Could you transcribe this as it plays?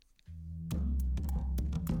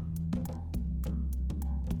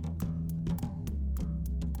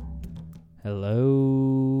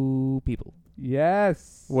Hello, people.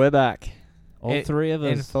 Yes. We're back. All three of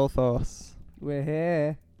us. In full force. We're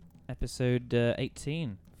here. Episode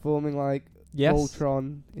 18. Forming like Yes.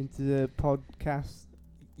 Voltron into the podcast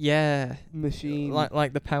Yeah. machine.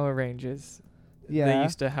 Like the Power Rangers. Yeah. They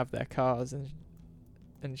used to have their cars and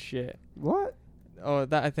shit. What? Oh,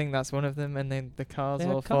 I think that's one of them, and then the cars They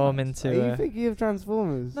had all form cars. into. Are you thinking of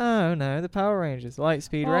Transformers? No, the Power Rangers,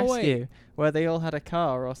 Lightspeed Oh, Rescue, wait. where they all had a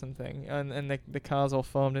car or something, and the cars all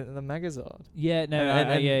formed into the Megazord. Yeah, no,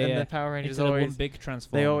 and yeah. the Power Rangers Into the one always big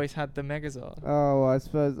transformer. they always had the Megazord. Oh, I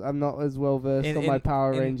suppose I'm not as well versed on my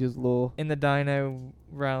Power Rangers lore. In the Dino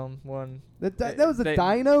realm one. That was a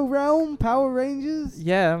Dino realm, Power Rangers?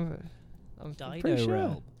 Yeah, I'm Dino pretty sure.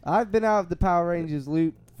 realm. I've been out of the Power Rangers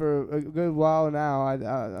loop for a good while now. I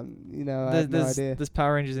have no idea. There's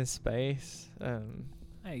Power Rangers in space.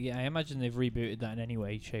 Yeah, I imagine they've rebooted that in any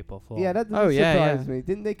way, shape, or form. Yeah, that doesn't yeah, surprise me.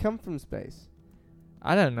 Didn't they come from space?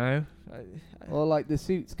 I don't know. Or like the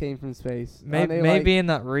suits came from space? Maybe Like, in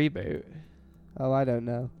that reboot. oh, I don't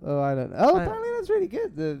know. Oh, apparently that's really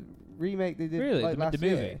good. The remake they did Really? like The last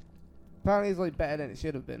movie? year. Apparently it's like better than it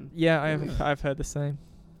should have been. Yeah, I've heard the same.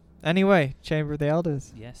 Anyway, Chamber of the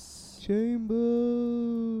Elders. Yes. Chamber.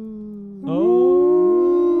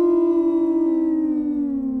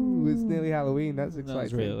 Oh. It's nearly Halloween. That's exciting. That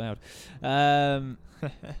was really loud.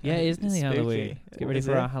 Yeah, it is nearly Spooky. Halloween. Let's get ready Is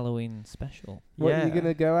for it? our Halloween special. What are you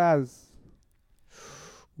gonna go as?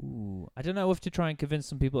 Ooh, I don't know if to try and convince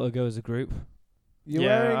some people to go as a group. You're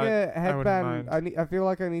Yeah, wearing a I wouldn't headband. mind. I feel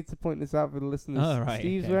like I need to point this out for the listeners. Oh, right,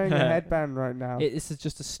 Steve's okay. wearing a headband right now. This is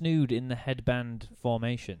just a snood in the headband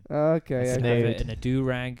formation. Okay. I Snood. have Okay. it in a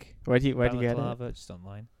do-rag. Where'd you get it? Balaclava, just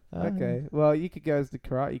online. Okay. Well, you could go as the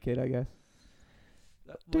Karate Kid, I guess.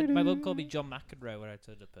 My mum called me John McEnroe when I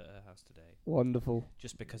turned up at her house today, Wonderful.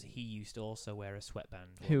 just because he used to also wear a sweatband.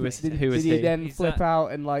 Who was Did he? he then Is flip that- out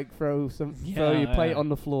and like throw your plate on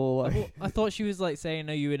the floor? Like, I thought she was like saying,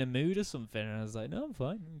 "Are you in a mood or something?" And I was like, "No, I'm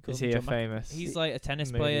fine." Call Is me he a John famous? He's like a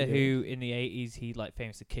tennis movie player dude? who, in the 80s, he like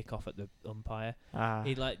famously kick off at the umpire. Ah.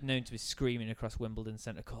 He'd like known to be screaming across Wimbledon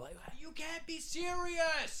Centre Court, like, "You can't be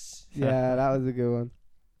serious!" yeah, that was a good one.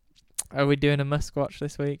 Are we doing a must watch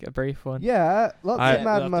this week? A brief one? Yeah, lots I- of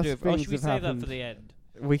Mad We'll have Must to do it. things should we have save happened. that for the end?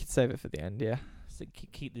 We could save it for the end, yeah. So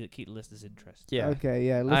keep the listeners' interest. Yeah. Okay,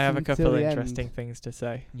 yeah. I have a listen couple till of the interesting end. things to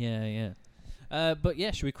say. Yeah. But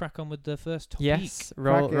yeah, should we crack on with the first topic? Yes,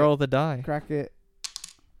 Crack it. roll the die. Crack it.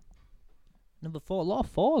 Number 4. A lot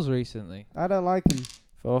of 4s recently. I don't like him.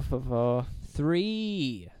 4 for 4.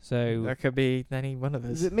 3. So That could be any one of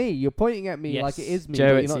us. Is it me? You're pointing at me like it Yes. is me, Joe, but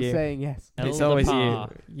you're it's not you. saying yes. It's Elder always Pa.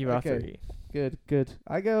 you. You are Okay. 3. Good.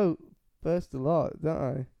 I go first a lot, don't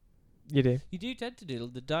I? You do. you do tend to do.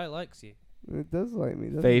 The die likes you. It does like me,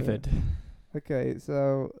 doesn't Favoured. it? Okay,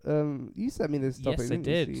 so you sent me this topic, Yes, I didn't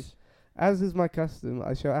you, did. Steve? As is my custom,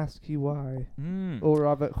 I shall ask you why, Mm. or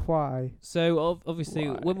rather, why. So obviously,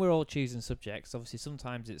 Why? when we're all choosing subjects, obviously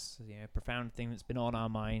sometimes it's a profound thing that's been on our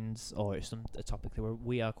minds, or it's a topic that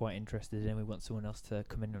we are quite interested in, and we want someone else to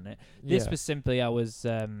come in on it. This was simply I was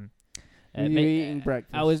Were you eating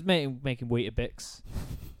breakfast? I was making Weetabix.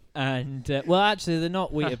 And well, actually, they're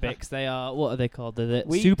not Weetabix. They are, what are they called? They're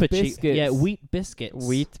Wheat super cheap. biscuits. Yeah, wheat biscuits.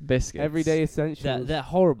 Wheat biscuits. Everyday essentials. They're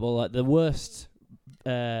horrible. Like the worst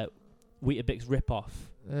Weetabix rip-off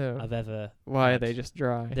Oh. I've ever. Why are had. they just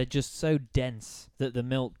dry? They're just so dense that the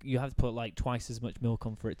milk, you have to put like twice as much milk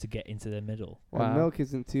on for it to get into the middle. And milk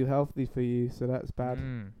isn't too healthy for you, so that's bad.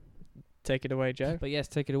 Take it away, Joe. But yes,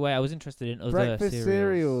 take it away. I was interested in other Breakfast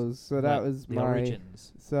cereals. So like that was the my.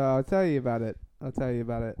 origins. So I'll tell you about it.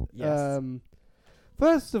 Yes.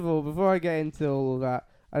 First of all, before I get into all of that,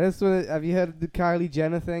 I just want to. Have you heard of the Kylie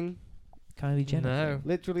Jenner thing? Kylie Jenner. No.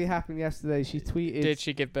 Literally happened yesterday. She tweeted. Did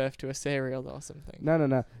she give birth to a cereal or something?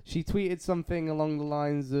 No. She tweeted something along the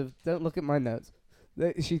lines of, "Don't look at my notes."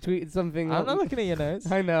 She tweeted something. I'm not looking at your notes.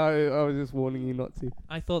 I know. I was just warning you not to.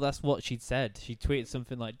 I thought that's what she'd said. She tweeted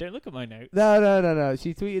something like, "Don't look at my notes." No.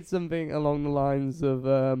 She tweeted something along the lines of,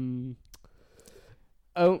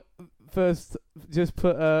 "Oh, first, just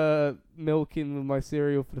put milk in with my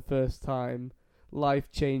cereal for the first time.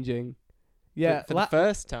 Life changing." Yeah, For the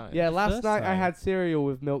first time. yeah. The Last first night I time. had cereal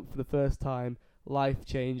with milk for the first time. Life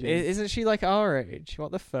changing. Isn't she like our age?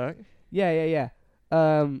 What the fuck? Yeah.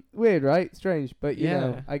 Weird, right? Strange, but you know,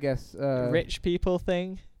 Yeah. I guess Rich people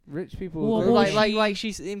thing? rich people. Well, agree. well, Like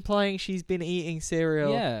she's implying she's been eating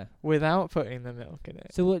cereal Yeah. without putting the milk in it.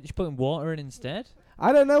 So what? She's putting water in instead?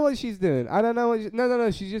 I don't know what she's doing. I don't know what. No.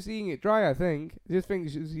 She's just eating it dry. I think. I just think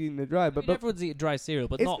she's eating it dry. But Everyone's eating dry cereal,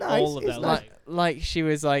 but It's not nice, all of it's their nice. life. Like she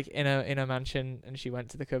was like in a mansion and she went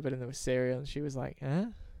to the cupboard and there was cereal and she was like, huh?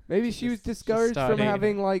 Maybe she was discouraged start from eating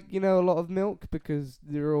having like a lot of milk because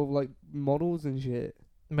they're all like models and shit.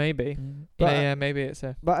 Maybe. But Yeah, maybe it's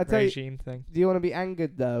a But I tell you, regime thing. do you want to be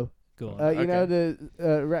angered though? Go on. You know Okay.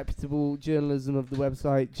 the reputable journalism of the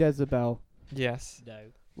website Jezebel. Yes. No.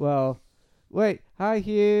 Well, wait. Hi,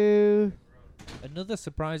 Hugh. Another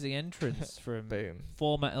surprising entrance from Boom.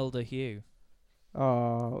 former Elder Hugh.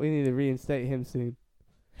 Oh, we need to reinstate him soon.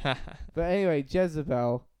 But anyway,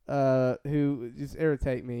 Jezebel, who just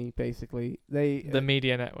irritate me basically. They The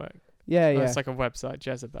media network. yeah. It's like a website,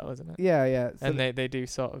 Jezebel, isn't it? Yeah. So And they do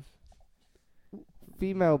sort of,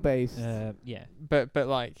 female based. Yeah. but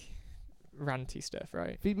like ranty stuff,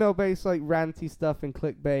 right? Female based like ranty stuff and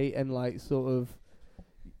clickbait and like sort of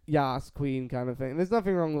Yas Queen kind of thing. There's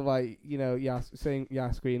nothing wrong with like saying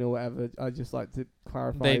Yas Queen or whatever. I just like to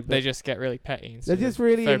clarify. They just get really petty. They're just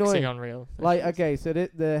really focusing annoying. on real. Like issues. okay, so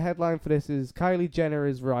the headline for this is Kylie Jenner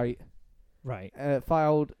is right. Right.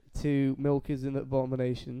 Filed to milk is an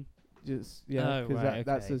abomination. Just Oh, because right,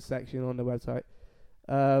 that's okay. a section on the website.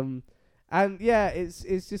 And yeah, it's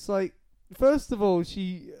just like first of all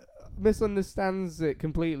she misunderstands it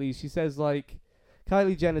completely. She says like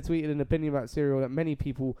Kylie Jenner tweeted an opinion about cereal that many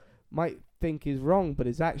people might think is wrong, but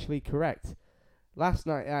is actually correct. Last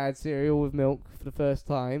night I had cereal with milk for the first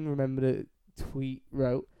time. Remember the tweet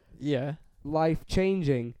wrote, Yeah. life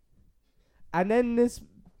changing. And then this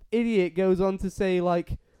idiot goes on to say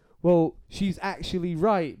like, well, she's actually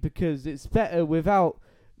right because it's better without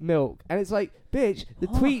milk. And it's like, bitch, the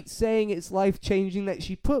tweet's saying it's life changing that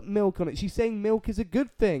she put milk on it. She's saying milk is a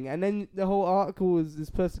good thing. And then the whole article is this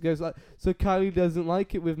person goes like, so Kylie doesn't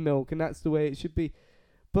like it with milk and that's the way it should be.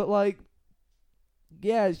 But like,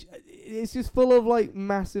 yeah, it's just full of like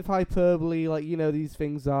massive hyperbole, like these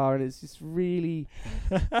things are, and it's just really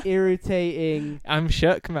irritating. I'm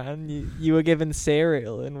shook, man. You were given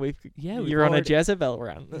cereal, and you're on a Jezebel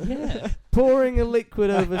rant. Yeah. Pouring a liquid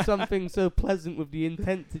over something so pleasant with the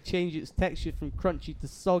intent to change its texture from crunchy to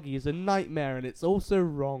soggy is a nightmare, and it's also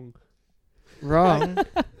wrong. Wrong.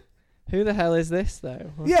 Who the hell is this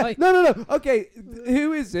though? Yeah, Like- no. Okay,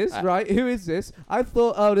 who is this, right? Who is this? I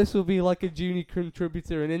thought, oh, this will be like a junior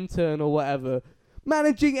contributor, an intern or whatever.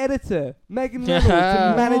 Managing editor. Megan Reynolds,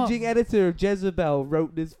 the managing editor of Jezebel,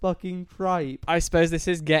 wrote this fucking tripe. I suppose this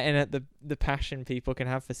is getting at the passion people can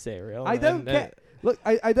have for cereal. I don't care. Look,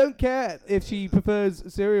 I don't care if she prefers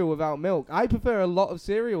cereal without milk. I prefer a lot of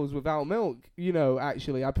cereals without milk.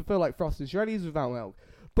 Actually. I prefer like Frosted Shreddies without milk.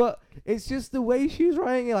 But it's just the way she's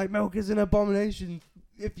writing it, like milk is an abomination.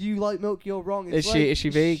 If you like milk, you're wrong. It's Is she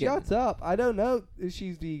vegan? Shut up. I don't know if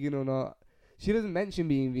she's vegan or not. She doesn't mention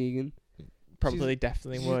being vegan. Probably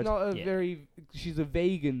definitely She's would. not she's a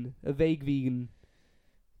vegan, a vague vegan.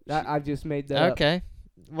 That I've just made that up. Okay.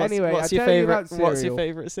 Anyway, what's I your tell you favorite? about What's cereal. your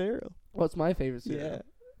favorite cereal? What's my favorite cereal? Yeah.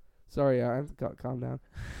 Sorry, I've got to calm down.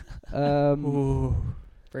 Ooh,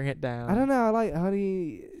 bring it down. I don't know. I like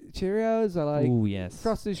honey Cheerios. I like Ooh, yes.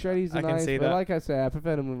 Frosted Shreddies. Are I can nice, see but that. like I say, I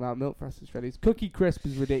prefer them without milk. Frosted Shreddies. Cookie Crisp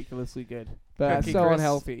is ridiculously good, but Cookie so Crisp.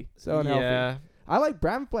 unhealthy. So unhealthy. Yeah. I like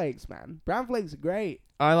Bran Flakes, man. Bran Flakes are great.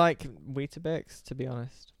 I like Weetabix, to be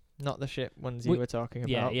honest. Not the shit ones you We- were talking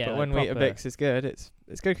yeah, about. yeah, but like when proper- Weetabix is good, it's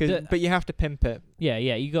good. The- But you have to pimp it. Yeah.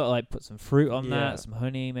 You got to like put some fruit on Yeah. that, some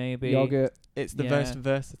honey maybe. Yogurt. It's the Yeah. most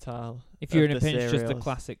versatile. If you're in of a the pinch, just a cereals.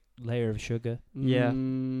 classic layer of sugar. Yeah.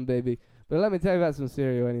 Baby. But let me tell you about some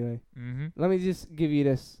cereal anyway. Mm-hmm. Let me just give you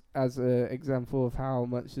this as an example of how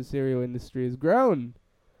much the cereal industry has grown.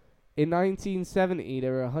 In 1970,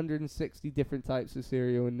 there were 160 different types of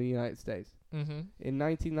cereal in the United States. Mm-hmm. In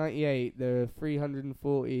 1998, there were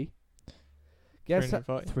 340. Guess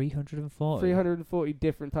 340. 340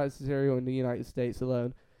 different types of cereal in the United States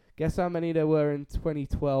alone. Guess how many there were in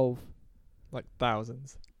 2012? Like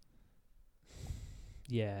thousands.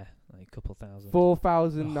 Yeah, like a couple thousand.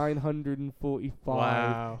 4,945.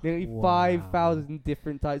 Wow. Nearly Wow. 5,000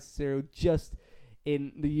 different types of cereal just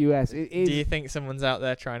in the US. It is. Do you think someone's out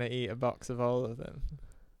there trying to eat a box of all of them?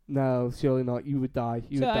 No, surely not. You would die.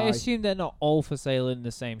 You So would I die. assume they're not all for sale in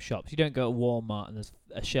the same shops. You don't go to Walmart and there's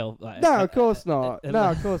a shelf like No, of course not. No,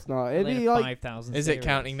 of course not. It'd be like 5,000. Is it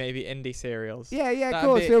counting maybe indie cereals? yeah, of That'd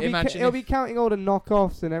course. be- It'll be imagine it'll be if- counting all the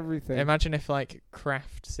knockoffs and everything. Imagine if like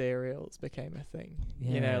craft cereals became a thing.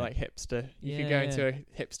 You know, Yeah. like hipster. You could go into a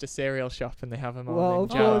hipster cereal shop and they have them all well, in of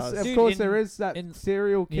jars. course, Dude, of course, in- there is that in-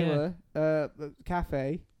 serial yeah. killer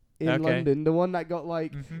cafe in Okay. London, the one that got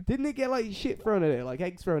like, Mhm. didn't it get like shit thrown at it, like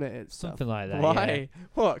eggs thrown at it, and stuff? Something like that. Why?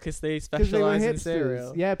 What? Because they 'Cause they were specialize in hipsters.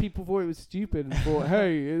 cereal. Yeah, people thought it was stupid and thought,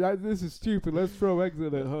 hey, this is stupid. Let's throw eggs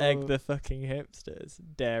at it. Egg the fucking hipsters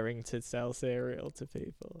daring to sell cereal to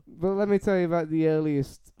people. But let me tell you about the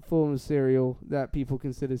earliest form of cereal that people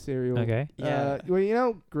consider cereal. Yeah. Okay. Yeah. Well, you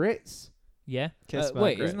know, grits. Yeah. Kiss my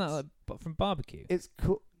Wait, isn't that grits. like from barbecue? It's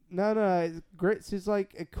no. Grits is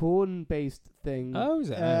like a corn-based thing. Oh, is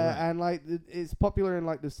it? Oh, right. And like it's popular in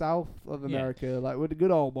like the south of America, like with the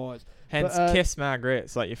good old boys. Hence, But, kiss my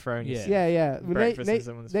grits like you're throwing your Yeah. Yeah. Well, breakfast in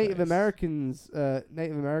someone's Native face.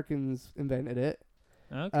 Native Americans invented it.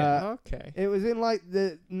 Okay. Okay. It was in like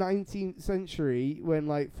the 19th century when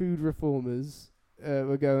like food reformers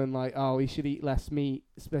were going like, oh, we should eat less meat,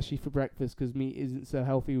 especially for breakfast, because meat isn't so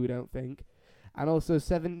healthy, we don't think. And also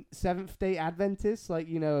Seventh-day Adventists, like,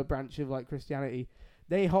 you know, a branch of like Christianity,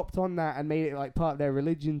 they hopped on that and made it like part of their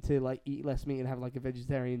religion to like eat less meat and have like a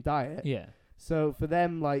vegetarian diet. Yeah. So for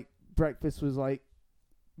them, like, breakfast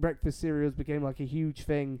cereals became like a huge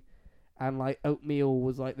thing, and like oatmeal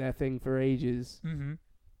was like their thing for ages. Mm-hmm.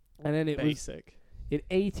 And then it was Basic. in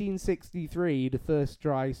 1863 the first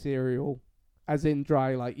dry cereal, as in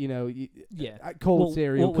dry, like, you know, Yeah. cold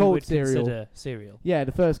cereal, what we cold would cereal. consider cereal. Yeah,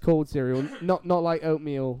 the first cold cereal, not like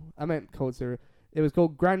oatmeal. I meant cold cereal. It was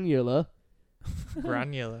called granular,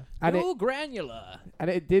 Granular. and You're granular.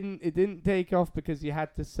 it didn't take off because you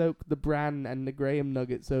had to soak the bran and the graham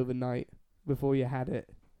nuggets overnight before you had it.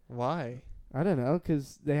 Why? I don't know,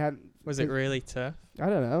 because they hadn't. Was it really tough? I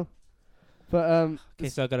don't know, but Okay,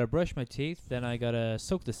 so I gotta brush my teeth, then I gotta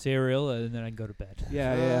soak the cereal, and then I go to bed.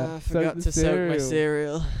 yeah. I forgot the to soak my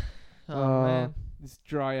cereal. Oh, man. It's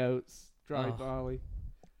dry oats, dry Oh. barley.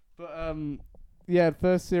 But yeah, the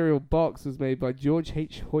first cereal box was made by George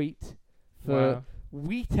H. Hoyt for Wow.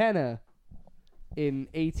 Wheatenna in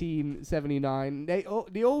 1879.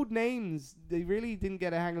 The old names, they really didn't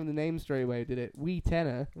get a hang of the name straight away, did it?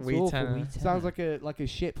 Wheatenna. It's awful. Wheatenna. Sounds like a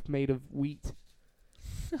ship made of wheat.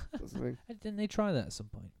 or something. Didn't they try that at some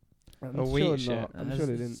point? I'm A sure wheat not. ship. I'm sure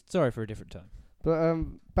they didn't. Sorry for a different time. But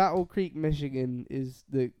Battle Creek, Michigan is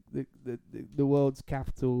the world's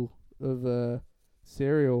capital of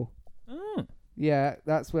cereal. Oh. Yeah,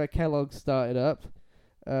 that's where Kellogg started up.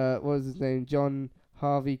 What was his name? John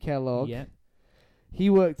Harvey Kellogg. Yeah. He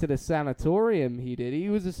worked at a sanatorium, he did. He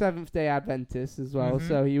was a Seventh-day Adventist as well, Mhm.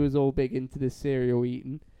 so he was all big into the cereal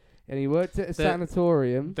eating. And he worked at a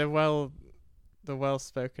sanatorium. The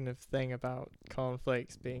well-spoken of thing about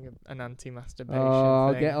cornflakes being an anti-masturbation Oh,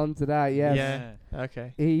 I'll thing. get onto that, yes. Yeah.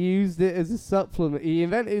 Okay. He used it as a supplement. He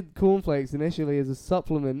invented cornflakes initially as a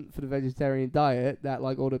supplement for the vegetarian diet that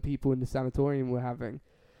like all the people in the sanatorium were having.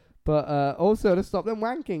 But also to stop them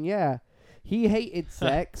wanking, yeah. He hated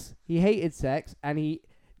sex. And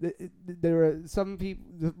there are some people,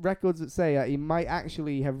 the records that say that he might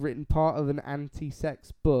actually have written part of an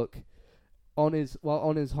anti-sex book on his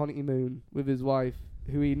honeymoon with his wife,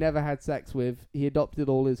 who he never had sex with. He adopted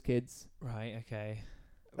all his kids. Right. Okay.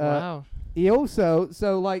 Wow. He also,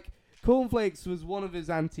 cornflakes was one of his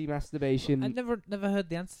anti-masturbation. I never heard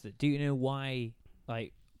the answer to it. Do you know why?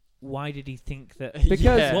 Like, why did he think that? Because-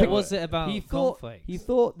 Yeah. What because was it about he thought- cornflakes? He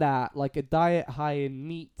thought that like a diet high in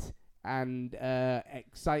meat and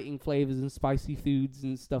exciting flavors and spicy foods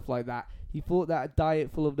and stuff like that. He thought that a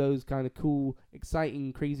diet full of those kind of cool,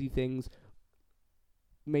 exciting, crazy things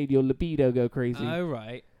made your libido go crazy, Oh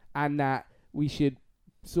right. and that we should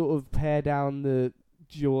sort of pare down the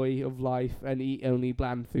joy of life and eat only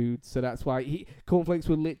bland foods. So that's why cornflakes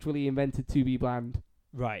were literally invented to be bland.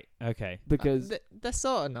 Right. Okay. Because They're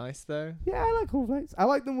sort of nice though. yeah, I like cornflakes. I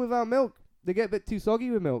like them without milk. They get a bit too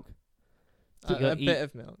soggy with milk. So you A gotta bit eat-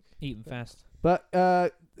 of milk. Eat them fast. But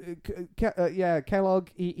Kellogg,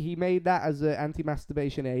 he made that as an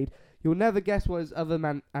anti-masturbation aid. You'll never guess what his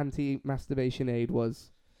other anti-masturbation aid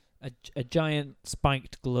was. A giant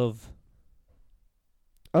spiked glove.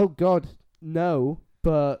 Oh God, no!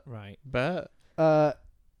 But Right. But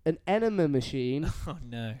an enema machine Oh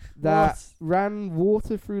no. that What? ran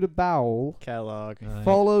water through the bowel, Kellogg. Right.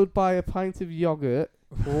 followed by a pint of yogurt,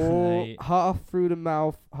 or Right. half through the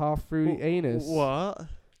mouth, half through the anus. What?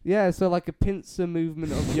 Yeah, so like a pincer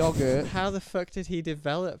movement of yogurt. How the fuck did he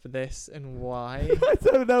develop this and why? I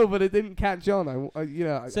don't know, but it didn't catch on.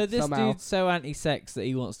 So this somehow. dude's so anti-sex that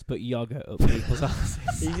he wants to put yogurt up people's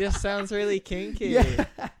asses. He just sounds really kinky Yeah,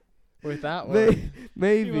 with that one. He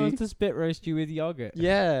maybe. wants to spit roast you with yogurt.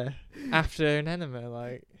 Yeah. After an enema,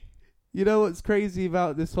 like. You know what's crazy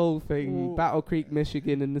about this whole thing? Ooh. Battle Creek,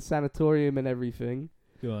 Michigan, and the sanatorium and everything.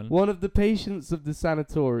 Go on. One of the patients of the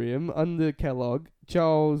sanatorium under Kellogg,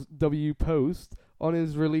 Charles W. Post, on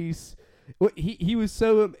his release. Well, he was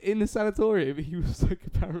so in the sanatorium. He was like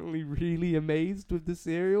apparently really amazed with the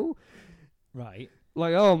cereal. Right.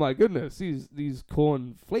 Like, oh my goodness, these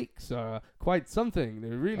corn flakes are quite something.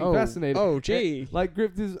 They're really fascinating. Oh, gee. Like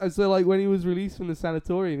gripped his. So like when he was released from the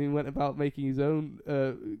sanatorium, he went about making his own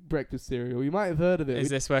breakfast cereal. You might have heard of it. Is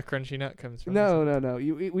this where Crunchy Nut comes from? No.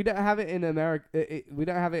 We don't have it in America. We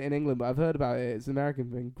don't have it in England, but I've heard about it. It's an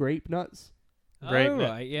American thing. Grape nuts. Grape nut.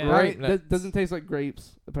 Right. Yeah. Right. nuts. Doesn't taste like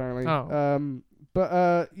grapes apparently.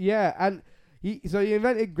 Oh. Yeah, and. He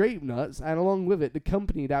invented grape nuts, and along with it, the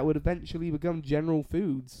company that would eventually become General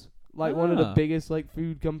Foods, like one of the biggest like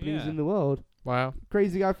food companies in the world. Wow.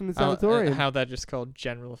 Crazy guy from the sanatorium. How they're just called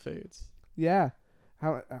General Foods. Yeah.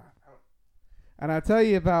 And I'll tell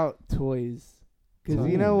you about toys, because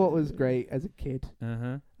you know what was great as a kid?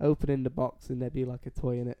 Opening the box and there'd be like a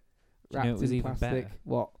toy in it, wrapped it was in even plastic. better?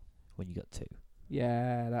 What? When you got 2.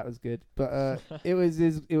 Yeah, that was good. But it was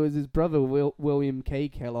his brother William K.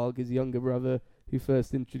 Kellogg, his younger brother, who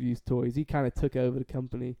first introduced toys. He kind of took over the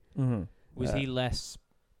company. Was he less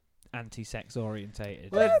anti-sex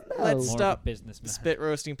orientated? Let's More stop of a businessman. spit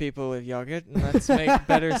roasting people with yogurt and let's make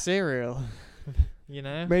better cereal. You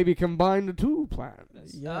know? Maybe combine the two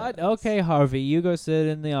plans. Yeah. Okay, Harvey, you go sit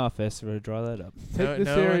in the office or draw that up. Take the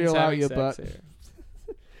cereal one's out having your sex butt. here.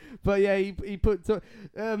 But yeah, he put the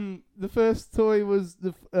first toy was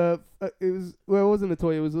it wasn't a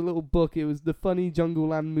toy, it was a little book. It was the Funny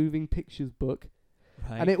Jungleland Moving Pictures book,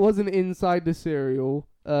 and it wasn't inside the cereal.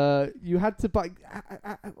 You had to buy.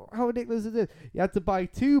 How ridiculous is this? You had to buy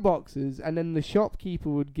 2 boxes, and then the shopkeeper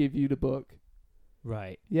would give you the book.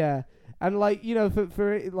 Right. Yeah, and like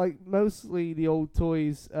for it, like mostly the old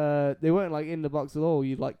toys, they weren't like in the box at all.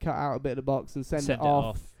 You'd like cut out a bit of the box and send it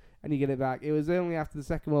off. And you get it back. It was only after the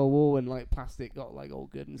Second World War when like plastic got like all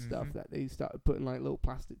good and stuff that they started putting like little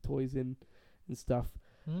plastic toys in and stuff.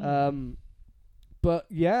 But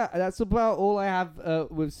yeah, that's about all I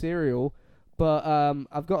have with cereal. But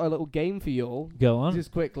I've got a little game for you all. Go on.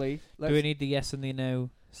 Just quickly. Do we need the yes and the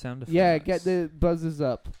no sound effects? Yeah, get the buzzers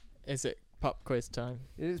up. Is it pop quiz time?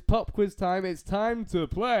 It's pop quiz time. It's time to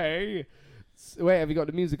play. Wait, have you got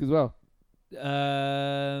the music as well?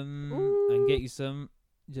 I can get you some.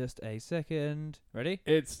 Just a second. Ready?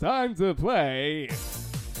 It's time to play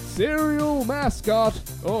Serial Mascot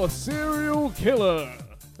or Serial Killer.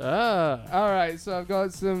 Alright, so I've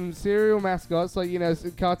got some cereal mascots, like,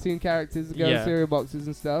 some cartoon characters that go in cereal boxes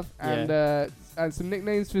and stuff, and some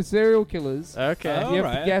nicknames for serial killers. Okay. You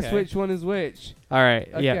have to guess which one is which.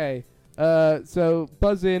 Alright, Okay. So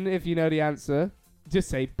buzz in if you know the answer. Just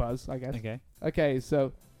say buzz, I guess. Okay,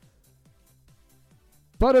 so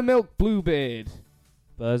Buttermilk Bluebeard.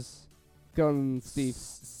 Buzz. Go on, Steve.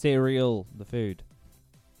 Cereal, the food.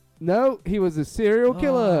 No, he was a serial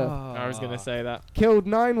killer. I was going to say that. Killed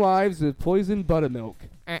 9 wives with poisoned buttermilk.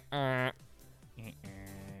 Jean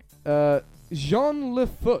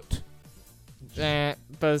Lefoot.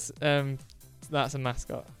 Buzz, that's a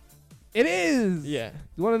mascot. It is! Yeah.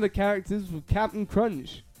 One of the characters from Captain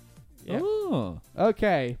Crunch. Yeah. Oh.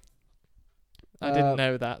 Okay. I didn't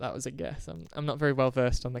know that. That was a guess. I'm not very well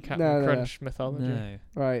versed on the Captain Crunch mythology. No.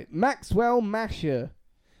 Right. Maxwell Masher.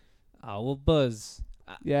 Oh, well, Buzz.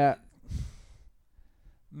 Yeah.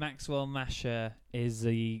 Maxwell Masher is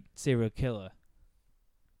a serial killer.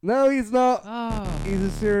 No, he's not. Oh. He's a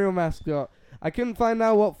serial mascot. I couldn't find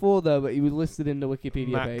out what for, though, but he was listed in the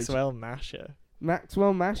Wikipedia page. Maxwell Masher.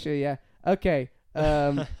 Maxwell Masher, yeah. Okay.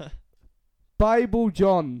 Bible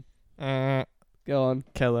John. Go on.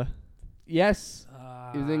 Killer. Yes.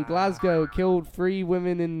 He was in Glasgow. Killed 3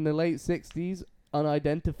 women in the late 60s.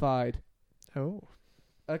 Unidentified. Oh.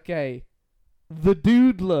 Okay. The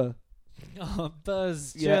Doodler. Oh,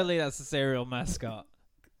 Buzz. Yeah. Surely that's a serial mascot.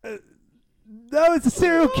 No, it's a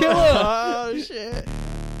serial killer. Oh, shit.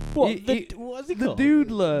 What? What's he the called?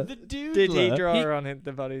 Doodler. The Doodler. Did he draw on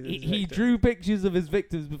the bodies of his He victims? drew pictures of his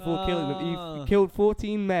victims before killing them. He killed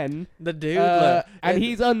 14 men. The Doodler. And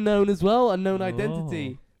he's unknown as well. Unknown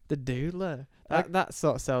identity. The Doodler. That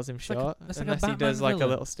sort of sells him short. that's like a unless he does Batman like a villain.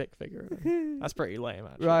 little stick figure. of him. That's pretty lame,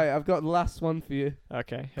 actually. Right, I've got the last one for you.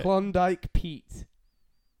 Okay. Klondike Pete.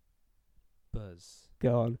 Buzz.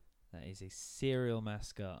 Go on. That is a serial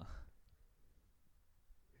mascot.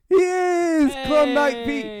 He is! Klondike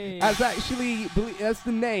Pete. Hey! That's actually, that's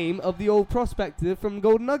the name of the old prospector from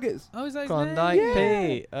Golden Nuggets. Oh, is that his Klondike name? Yeah.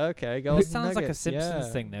 Pete. Okay, Golden It sounds like a Nuggets, Simpsons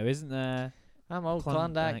yeah. thing, though, isn't there? I'm old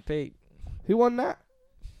Klondike. Klondike Pete. Who won that?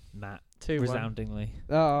 Matt. 2-1. Resoundingly.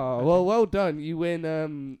 Oh, well done. You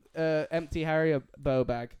win Empty Harrier bow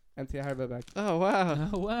bag. Empty Haribo bag. Oh wow.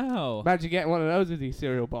 Oh, wow. Imagine getting one of those with your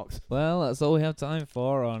cereal box. Well, that's all we have time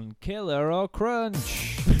for on Killer or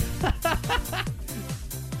Crunch.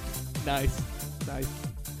 Nice.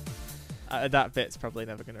 That bit's probably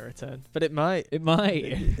never going to return, but it might. It might.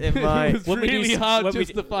 It might. It's When we do really s- hard when we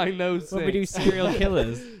just to find those When we do things. serial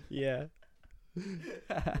killers, Yeah.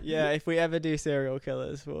 Yeah, if we ever do serial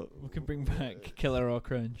killers, we can bring back Killer or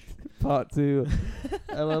Crunch. Part 2.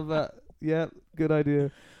 I love that. Yeah, good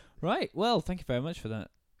idea. Right. Well, thank you very much for that.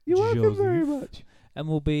 You're welcome very Joseph. much. And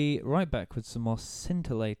we'll be right back with some more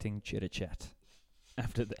scintillating chitter chat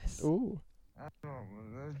after this. Ooh.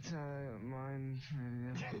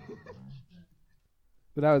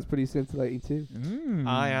 But that was pretty scintillating too.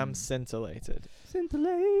 I am scintillated.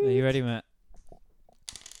 Scintillate. Are you ready, Matt?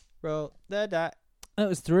 Roll the die. That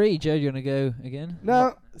was 3. Joe, do you want to go again?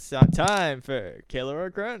 No. So time for Killer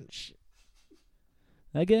or Crunch.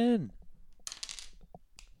 Again.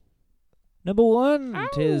 Number 1.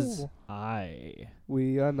 Tis Ow. I.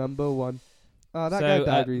 We are number 1. Oh, that So, guy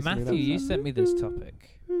died recently. Matthew, That was you sad. sent me this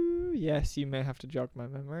topic. Ooh, yes, you may have to jog my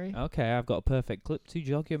memory. Okay, I've got a perfect clip to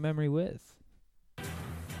jog your memory with.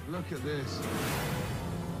 Look at this.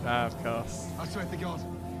 Of course. I swear to God,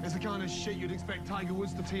 it's the kind of shit you'd expect Tiger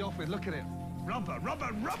Woods to tee off with. Look at it. Rubber, rubber,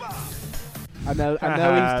 rubber! I know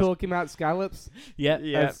he's talking about scallops. Yeah.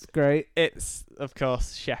 That's great. It's, of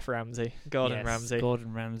course, Chef Ramsay. Gordon Ramsay.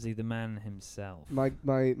 Gordon Ramsay, the man himself. My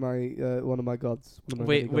one of my gods. One of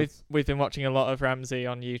my many gods. We've been watching a lot of Ramsay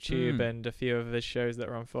on YouTube Mm. and a few of his shows that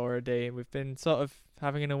are on 4OD, and we've been sort of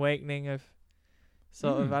having an awakening of I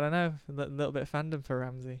don't know, a little bit of fandom for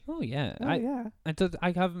Ramsay. Oh, yeah. Oh, yeah.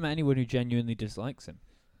 I haven't met anyone who genuinely dislikes him.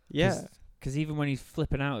 Yeah. Because even when he's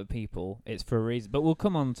flipping out at people, it's for a reason. But we'll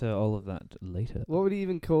come on to all of that later. What would he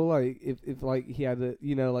even call like if like he had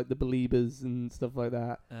like the believers and stuff like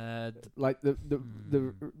that, like the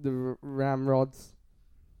ramrods,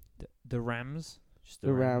 The Rams. Just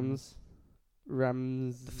the rams,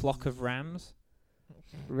 The flock of rams.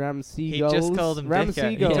 ram He seagulls. just called them ram dickheads.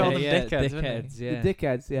 He seagulls. called them dickheads, wouldn't dickheads, yeah. The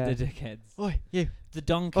dickheads, yeah. The dickheads. Oi, you. The Oi,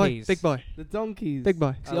 donkeys. big boy. The donkeys. Big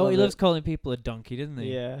boy. I Oh, he love loves it. calling people a donkey, doesn't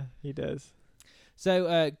he? Yeah, he does.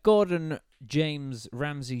 So, Gordon James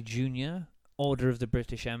Ramsay Jr., Order of the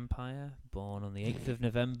British Empire, born on the 8th of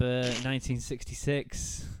November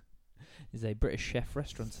 1966, is a British chef,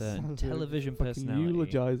 restaurateur, and Sounds like television fucking personality.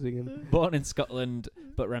 eulogizing him. Born in Scotland,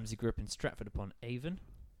 but Ramsay grew up in Stratford-upon-Avon.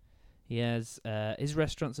 He has his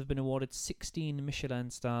restaurants have been awarded 16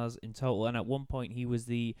 Michelin stars in total, and at one point he was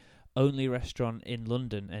the only restaurant in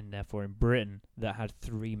London and therefore in Britain that had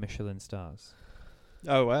 3 Michelin stars.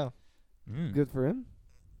 Oh, wow. Good for him.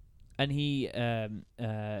 And he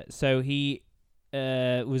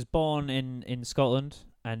was born in Scotland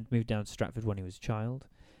and moved down to Stratford when he was a child.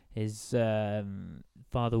 His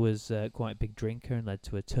father was quite a big drinker and led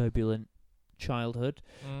to a turbulent childhood,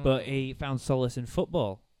 but he found solace in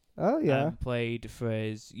football. Oh yeah. And played for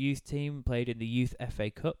his youth team, played in the Youth FA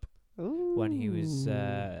Cup when he was,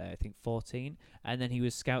 I think, 14. And then he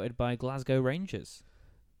was scouted by Glasgow Rangers.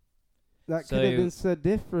 That could have So- been so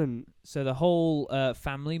different. So the whole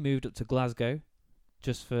family moved up to Glasgow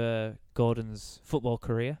just for Gordon's football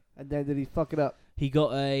career. And then did he fuck it up? He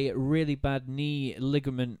got a really bad knee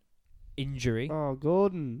ligament injury. Oh,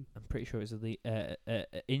 Gordon. I'm pretty sure it was a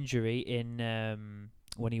injury in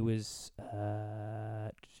when he was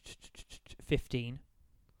 15.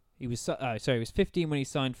 He was he was 15 when he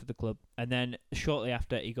signed for the club, and then shortly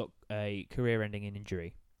after he got a career-ending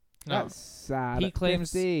injury. That's sad. He At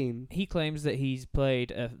claims 15. He claims that he's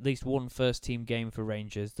played at least one first-team game for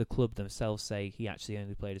Rangers. The club themselves say he actually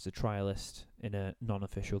only played as a trialist in a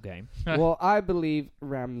non-official game. Well, I believe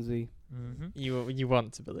Ramsey. Mm-hmm. You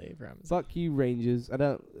want to believe Ramsay. Fuck you, Rangers. I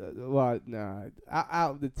don't. No.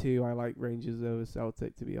 Out of the two, I like Rangers over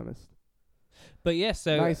Celtic, to be honest. But yeah,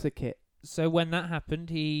 so Nicer kit. So when that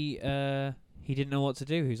happened, he didn't know what to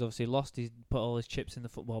do. He's obviously lost. He's put all his chips in the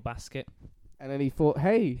football basket. And then he thought,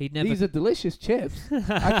 hey, He'd never- these are delicious chips.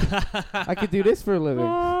 I could do this for a living.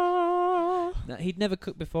 No, he'd never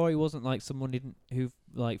cooked before. He wasn't like someone who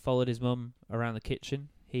like followed his mum around the kitchen.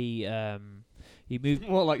 He moved.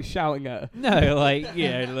 More like shouting at her. No, like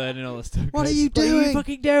learning all the stuff. What are you What are you doing?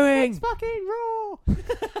 fucking doing? It's fucking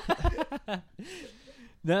raw.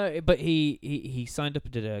 No, but he signed up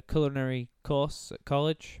and did a culinary course at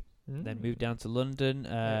college. Then moved down to London.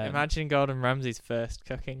 Imagine Gordon Ramsay's first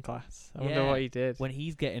cooking class. I wonder what he did. When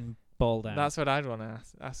he's getting balled out. That's what I'd want to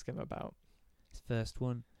ask him about. His first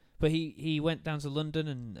one. But he went down to London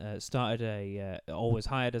and started or was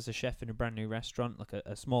hired as a chef in a brand new restaurant, like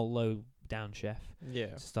a small low down chef,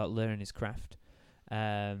 Yeah. to start learning his craft.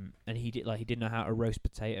 And he didn't know how to roast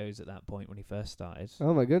potatoes at that point when he first started.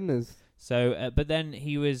 Oh my goodness. So, but then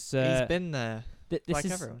he was. He's been there, this like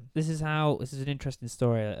is everyone. this is an interesting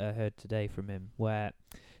story I heard today from him, where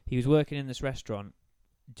he was working in this restaurant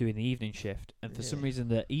doing the evening shift, and for some Yeah. reason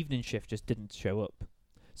the evening shift just didn't show up,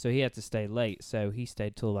 so he had to stay late. So he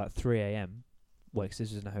stayed till about 3 a.m. Because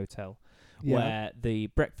this was in a hotel. Yeah. Where the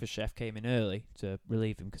breakfast chef came in early to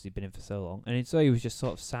relieve him because he'd been in for so long, and so he was just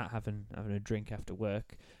sort of sat having a drink after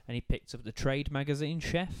work, and he picked up the trade magazine,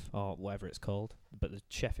 Chef, or whatever it's called, but the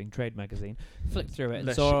chefing trade magazine, flicked through it and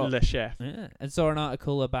Le Chef. saw an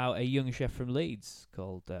article about a young chef from Leeds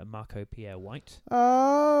called Marco Pierre White,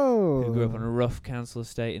 Oh. who grew up on a rough council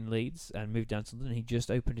estate in Leeds and moved down to London. He just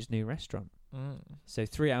opened his new restaurant. So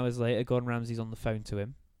 3 hours later, Gordon Ramsay's on the phone to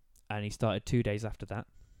him, and he started 2 days after that.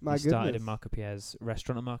 My He started goodness. in Marco Pierre's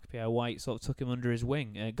restaurant, and Marco Pierre White sort of took him under his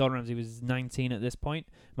wing. Gordon Ramsay was 19 at this point.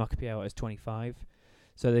 Marco Pierre White was 25.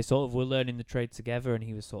 So they sort of were learning the trade together, and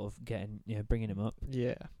he was sort of bringing him up.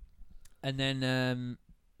 Yeah. And then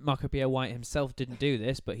Marco Pierre White himself didn't do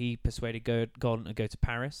this, but he persuaded Gordon to go to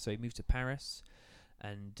Paris. So he moved to Paris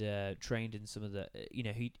and trained in some of the,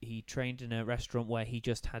 he trained in a restaurant where he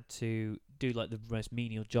just had to do like the most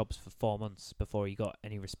menial jobs for 4 months before he got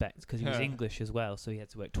any respect, because he was English as well, so he had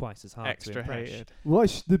to work twice as hard Extra to impress. hated.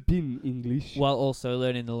 Wash the bin, English. While also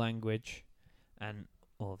learning the language and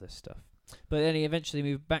all this stuff. But then he eventually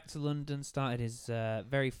moved back to London, started his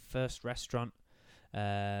very first restaurant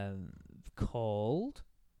called...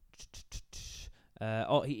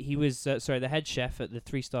 he was the head chef at the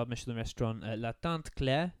 3-star Michelin restaurant La Tante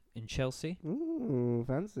Claire in Chelsea. Ooh,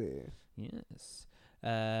 fancy. Yes.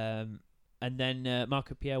 And then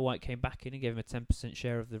Marco Pierre White came back in and gave him a 10%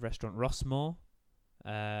 share of the restaurant Rossmore.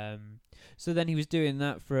 So then he was doing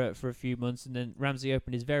that for a few months, and then Ramsay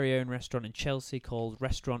opened his very own restaurant in Chelsea called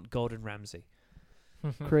Restaurant Gordon Ramsay.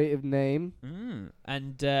 Creative name.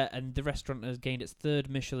 And the restaurant has gained its 3rd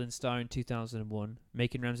Michelin star in 2001,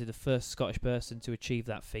 making Ramsay the first Scottish person to achieve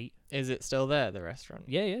that feat. Is it still there, the restaurant?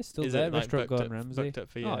 Yeah, still Is there. it, like, Restaurant booked Gordon up- Ramsay. booked up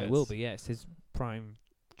for Oh, it years? will be. Yeah, it's his prime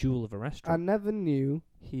jewel of a I restaurant. never knew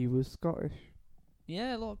he was Scottish.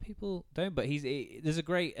 Yeah, a lot of people don't, but there's a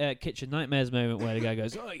great Kitchen Nightmares moment where the guy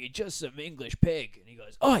goes, "Oh, you're just some English pig," and he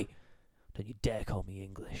goes, "Oi, don't you dare call me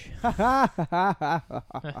English."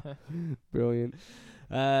 Brilliant.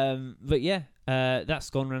 But yeah, that's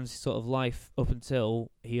Gordon Ramsay's sort of life up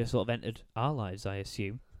until he sort of entered our lives, I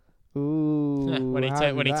assume. Ooh. when he how tu-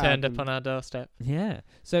 did when he that turned happen? up on our doorstep, Yeah.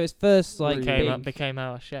 So his first became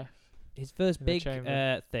our chef. his first in the big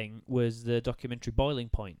chamber. thing was the documentary Boiling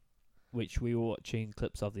Point, which we were watching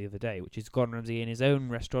clips of the other day, which is Gordon Ramsay in his own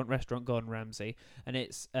restaurant Gordon Ramsay, and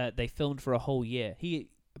it's they filmed for a whole year. He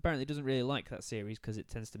apparently doesn't really like that series because it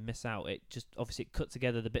tends to miss out. It just obviously cut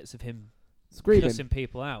together the bits of him Screaming. cussing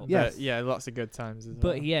people out. Yes. But yeah, lots of good times as well.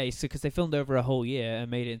 But yeah, because they filmed over a whole year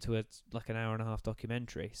and made it into an hour and a half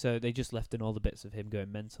documentary. So they just left in all the bits of him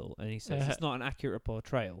going mental. And he says it's not an accurate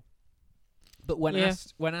portrayal. But when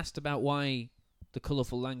asked about why the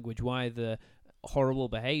colourful language, why the horrible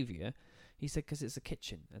behaviour, he said because it's a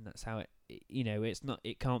kitchen and that's how it. It's not.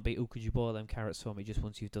 It can't be. Oh, could you boil them carrots for me just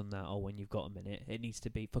once you've done that, or when you've got a minute? It needs to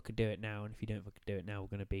be fucking do it now. And if you don't fucking do it now, we're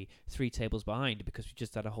going to be 3 tables behind because we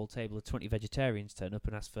just had a whole table of 20 vegetarians turn up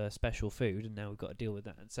and ask for special food, and now we've got to deal with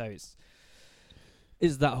that. And so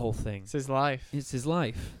it's that whole thing. It's his life. It's his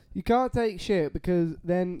life. You can't take shit because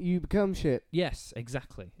then you become shit. Yes,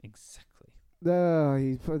 exactly. He'd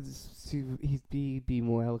be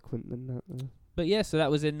more eloquent than that. Though. But yeah, so that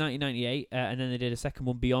was in 1998, and then they did a second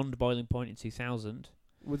one, Beyond Boiling Point, in 2000.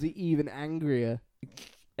 Was he even angrier?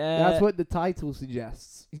 That's what the title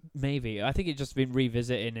suggests. Maybe. I think it's just been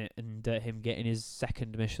revisiting it, and him getting his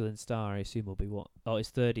 2nd Michelin star, I assume, will be what? Oh, his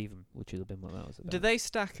 3rd even, which will have been what that was about. Do they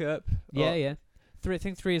stack up? Yeah, or- yeah. I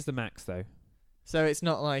think 3 is the max, though. So it's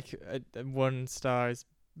not like a 1 star is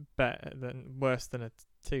worse than a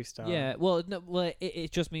 2-star. Yeah,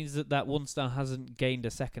 it just means that 1 star hasn't gained a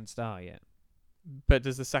 2nd star yet. But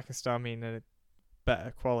does the 2nd star mean a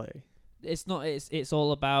better quality? It's not. It's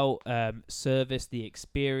all about service, the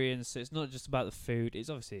experience. So it's not just about the food. It's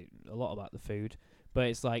obviously a lot about the food, but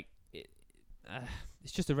it's like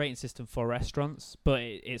it's just a rating system for restaurants. But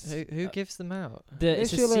it's Who gives them out?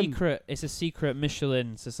 it's a Michelin. secret. It's a secret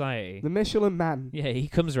Michelin society. The Michelin Man. Yeah, he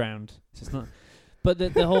comes round. So it's not. But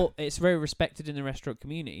the whole it's very respected in the restaurant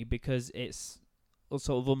community because it's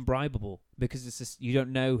sort of unbribable because it's just, you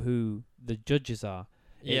don't know who the judges are.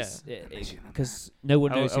 Yeah. Because no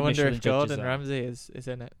one knows I who wonder Michelin if judges Gordon are. Ramsay is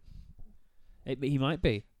in it. He might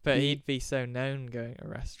be. But he'd be so known going to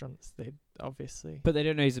restaurants. They'd obviously. But they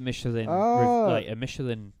don't know he's a Michelin, Oh. like a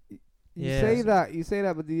Michelin You Yeah. say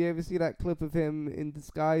that, but did you ever see that clip of him in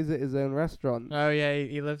disguise at his own restaurant? Oh yeah,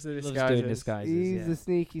 he loves the Loves disguises. doing disguises. He's yeah.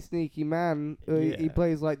 a sneaky man. He Yeah.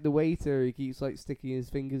 plays like the waiter. He keeps like sticking his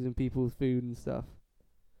fingers in people's food and stuff.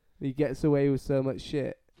 He gets away with so much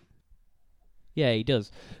shit. Yeah, he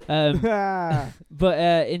does. Ah.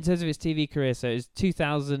 But in terms of his TV career, so it was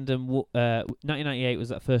 1998 was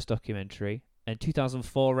that first documentary, and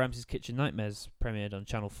 2004 Ramsay's Kitchen Nightmares premiered on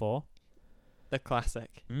Channel 4. The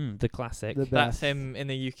classic. The classic. The That's best. him in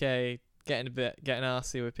the UK getting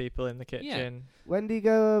arsey with people in the kitchen. When did he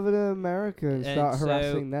go over to America and start so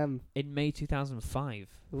harassing them? In May 2005,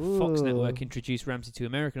 Fox Ooh. Network introduced Ramsay to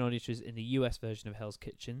American audiences in the US version of Hell's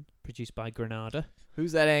Kitchen, produced by Granada.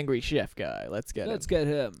 Who's that angry chef guy? Let's get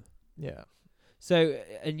him. Yeah. So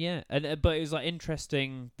but it was like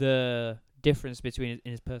interesting the difference between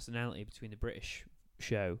in his personality between the British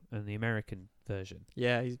show and the American version.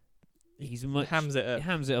 Yeah, He's much hams it up. He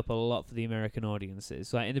hams it up a lot for the American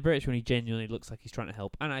audiences. Like in the British one, he genuinely looks like he's trying to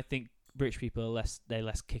help, and I think British people are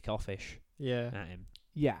less kick-offish Yeah. at him.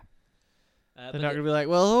 Yeah. They're not gonna be like,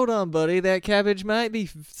 well, hold on, buddy. That cabbage might be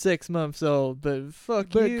 6 months old, but fuck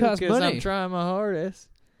But it you, costs because money. I'm trying my hardest.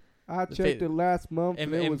 I The checked pe- it last month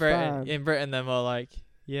and it was fine. In Britain, they're more like,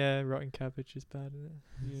 yeah, rotten cabbage is bad,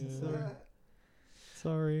 isn't it? Yeah.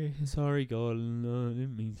 Sorry. Sorry, Gordon. No, I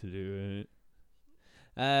didn't mean to do it.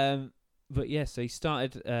 But yeah, so he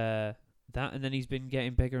started that, and then he's been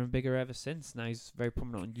getting bigger and bigger ever since. Now he's very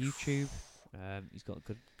prominent on YouTube. He's got a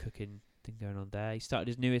good cooking thing going on there. He started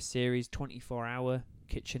his newest series, 24-Hour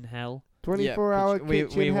Kitchen Hell. 24-hour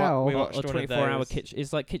kitchen hell. we Or watched one of 24-hour those. kitchen.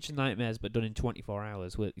 It's like Kitchen Nightmares, but done in 24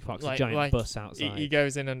 hours with a Like- giant like bus outside. He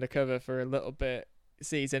goes in undercover for a little bit,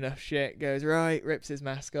 sees enough shit, goes right, rips his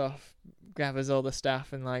mask off, gathers all the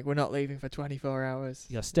staff, and like, we're not leaving for 24 hours.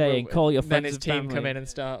 You gotta stay and call your Then friends his and team family. come in and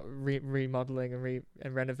start remodeling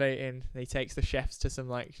and renovating. And he takes the chefs to some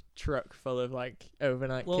like truck full of like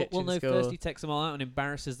overnight Well, kitchen no. school. First he takes them all out and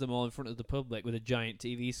embarrasses them all in front of the public with a giant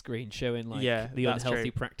TV screen showing like Yeah, the that's unhealthy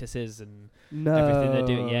true. practices and No. everything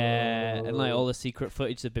they're doing. Yeah, and like all the secret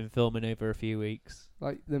footage they've been filming over a few weeks.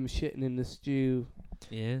 Like them shitting in the stew.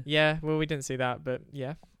 Yeah. Yeah, well, we didn't see that, but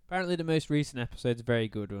yeah, Apparently, the most recent episode's a very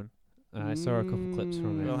good one. I saw a couple clips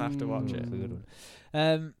from it. We'll have to watch it. It's a good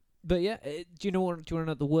one. But yeah, do you want to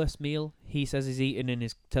know the worst meal he says he's eaten in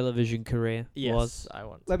his television career yes, was? I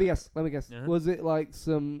want. Let me guess. Yeah. Was it like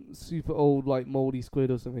some super old, like moldy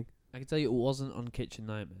squid or something? I can tell you it wasn't on Kitchen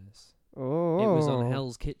Nightmares. Oh. It was on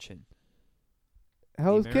Hell's Kitchen.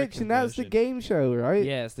 Hell's American Kitchen. That's the version. game show, right?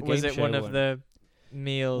 Yeah, it's the game Was it show one of the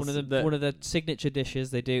meals? one of the signature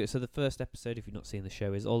dishes they do. So the first episode, if you've not seen the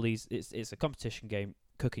show, is all these. It's a competition game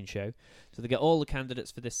cooking show. So they get all the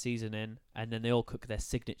candidates for this season in, and then they all cook their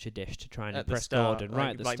signature dish to try and at the impress start, Gordon like, right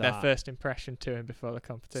at the like start. their first impression to him before the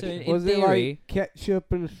competition. in Was it theory- like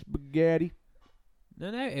ketchup and spaghetti?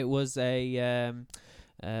 No, it was a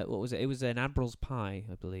what was it? It was an Admiral's pie,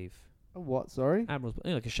 I believe. A what? Sorry. Admiral's,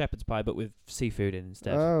 like a shepherd's pie, but with seafood in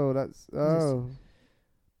instead. Oh, that's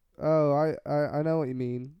I know what you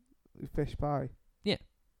mean. Fish pie.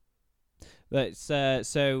 But it's,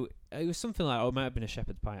 so it was something like, it might have been a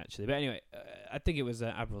shepherd's pie actually. But anyway, I think it was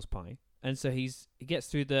Admiral's pie. And so he gets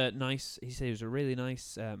through the nice. He said it was a really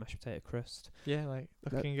nice mashed potato crust. Yeah, like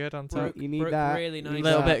looking good on Broke- top. You need broke that. really you nice. need A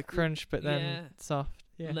little that. bit crunch, but then Yeah. soft.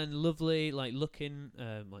 Yeah. And then lovely, like looking,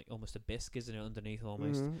 like almost a bisque, isn't it, underneath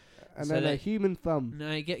almost. Mhm. And So then a they- human thumb.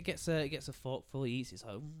 No, he gets a forkful. He eats. It's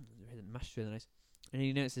like really mashed really nice. And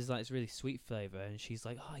he notices like it's really sweet flavour, and she's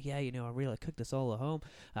like, "Oh yeah, I really cooked this all at home.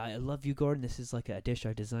 I love you, Gordon. This is like a dish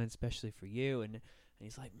I designed specially for you." And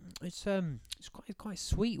he's like, "It's quite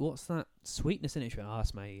sweet. What's that sweetness in it?" She went, "Oh,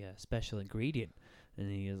 it's my special ingredient." And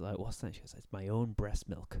he was like, "What's that?" She goes, "It's my own breast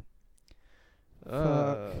milk."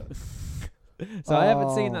 So I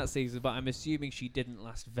haven't seen Oh. that season, but I'm assuming she didn't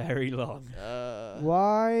last very long.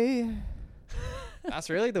 Why? That's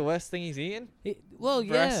really the worst thing he's eaten. Well,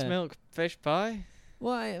 Breast yeah. milk fish pie.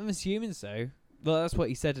 Well, I'm assuming so. Well, that's what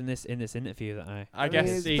he said in this interview that I. I mean, guess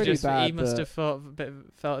it's he pretty just bad, he must but- have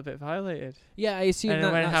felt a bit violated. Yeah, I assume And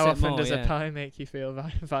that. when, that's how it often more, does yeah. a pie make you feel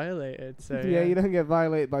violated? So yeah, you don't get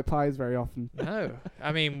violated by pies very often. No,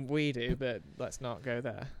 I mean we do, but let's not go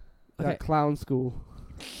there. Okay. That clown school.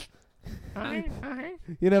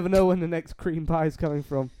 You never know when the next cream pie is coming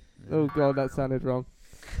from. Oh god, that sounded wrong.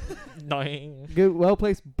 Annoying. Good, well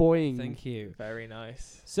placed boing. Thank you. Very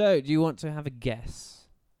nice. So, do you want to have a guess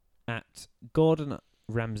at Gordon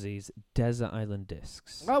Ramsay's Desert Island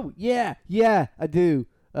Discs? Oh yeah, I do.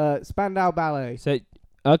 Spandau Ballet. So,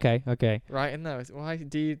 Okay. Right in there. Why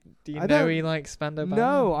do you I know don't- he likes Spandau Ballet?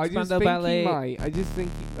 No, I just Spandau think Ballet- he might. I just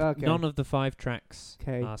think okay. None of the 5 tracks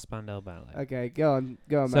Okay. are Spandau Ballet. Okay, go on,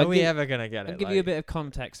 So Are we give- ever gonna get it? I'll give you a bit of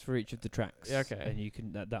context for each of the tracks. Yeah, okay. And you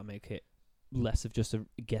can that'll make it less of just a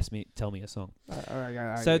tell me a song.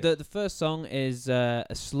 Alright, So the first song is a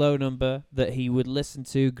slow number that he would listen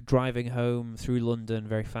to driving home through London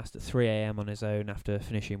very fast at 3 a.m. on his own after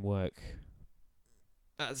finishing work.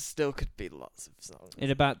 That still could be lots of songs.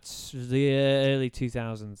 In about the early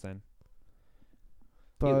 2000s then.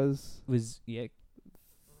 Buzz,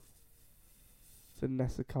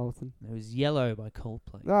 Vanessa Carlton. It was Yellow by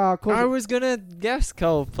Coldplay. Ah, I was gonna guess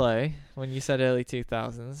Coldplay when you said early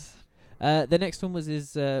 2000s. The next one was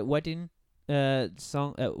his wedding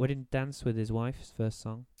song, wedding dance with his wife, his first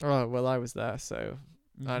song. Oh well, I was there, so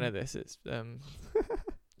I know Mhm. this.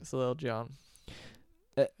 It's Lil Jon.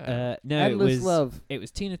 No, Endless Love. It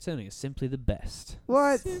was Tina Turner, Simply the Best.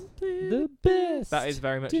 What? The best. That is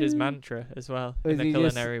very much his mantra as well Is in the he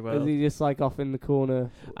culinary Is world. he just like off in the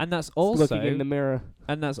corner, And that's looking in the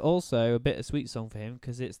also mirror? a bittersweet song for him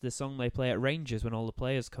because it's the song they play at Rangers when all the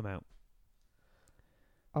players come out.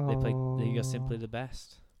 They play You're Simply the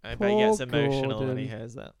Best. I bet he gets Poor emotional when he Gordon.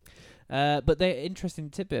 hears that. But the interesting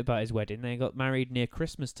tidbit about his wedding, they got married near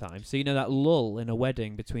Christmas time. So you know that lull in a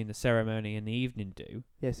wedding between the ceremony and the evening do.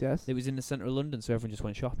 Yes, yes. It was in the centre of London, so everyone just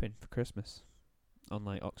went shopping for Christmas on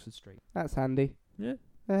like Oxford Street. That's handy. Yeah.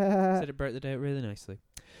 Said it broke the day out really nicely.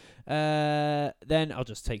 Then I'll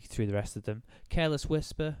just take you through the rest of them. Careless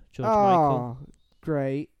Whisper, George Michael. Oh,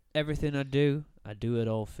 great. Everything I Do It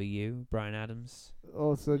All For You, Bryan Adams.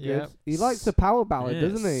 Also good. Yeah. He likes a power ballad, Yeah,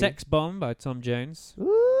 doesn't he? Sex Bomb by Tom Jones.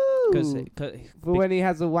 Ooh. Because For when he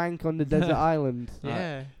has a wank on the desert island.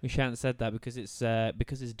 Yeah. we shan't said that because it's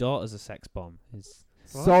because his daughter's a sex bomb. What?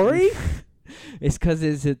 Sorry? It's because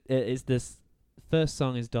it's this first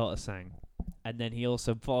song his daughter sang, and then he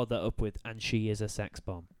also followed that up with "and she is a sex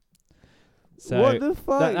bomb." So What the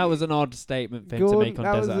fuck? that was an odd statement for him to Gordon, make on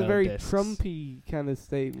that was Desert a Island very Discs. Trumpy kind of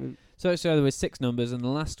statement. So there was 6 numbers, and the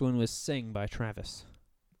last one was "Sing" by Travis.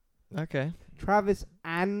 Okay. Travis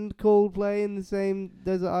and Coldplay in the same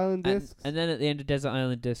Desert Island discs. And then at the end of Desert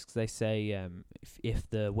Island Discs, they say if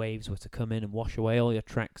the waves were to come in and wash away all your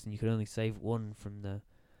tracks, and you could only save one from the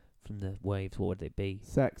waves, what would they be?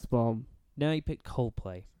 Sex Bomb. No, he picked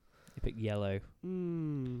Coldplay. He picked Yellow.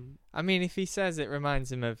 I mean, if he says it reminds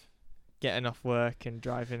him of getting off work and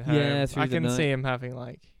driving home, Yeah, through I the can night. see him having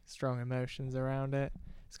like strong emotions around it.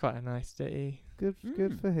 It's quite a nice ditty.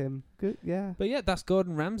 Good for him. Good, yeah. But yeah, that's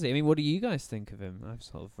Gordon Ramsay. I mean, what do you guys think of him? I've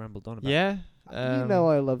sort of rambled on about Yeah. You know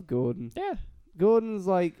I love Gordon. Yeah. Gordon's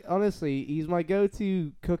like, honestly, he's my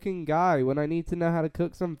go-to cooking guy when I need to know how to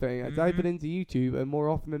cook something. I type it into YouTube, and more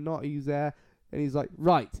often than not, he's there, and he's like,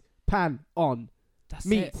 right, pan on, That's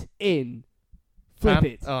meat it. in, flip Pan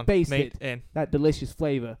it, on, baste meat it, in. that delicious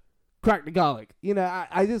flavor, crack the garlic. You know,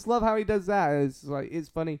 I just love how he does that. It's like, it's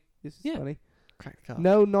funny. It's just Yeah. funny. Crack the garlic.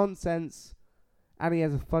 No nonsense, and he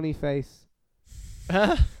has a funny face.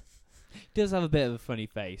 He does have a bit of a funny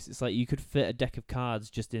face. It's like you could fit a deck of cards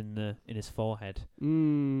just in his forehead.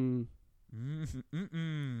 Mmm.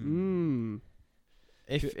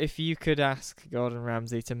 If you could ask Gordon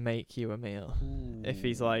Ramsay to make you a meal, if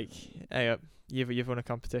he's like, hey, you've won a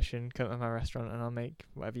competition, come to my restaurant and I'll make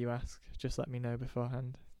whatever you ask. Just let me know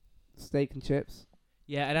beforehand. Steak and chips.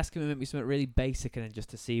 Yeah, I'd ask him to make me something really basic and then just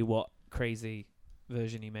to see what crazy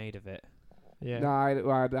version he made of it. Yeah. No,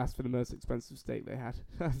 I'd ask for the most expensive steak they had.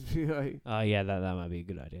 I'd be like, Oh yeah, that might be a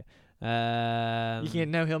good idea. You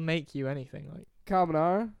can know he'll make you anything. Like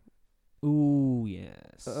carbonara. Ooh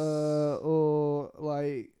yes. Or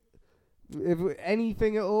like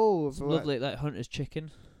anything at all. It's lovely, like Hunter's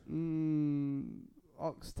chicken.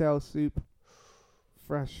 Oxtail soup.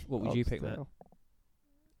 Fresh. What would you pick, oxtail.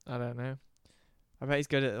 I don't know. I bet he's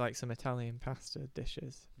good at like some Italian pasta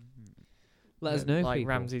dishes. Let us know, Like people.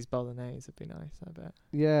 Ramsay's bolognese would be nice, I bet.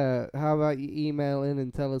 Yeah, how about you email in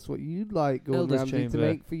and tell us what you'd like Gordon Elders Ramsay to Chamber.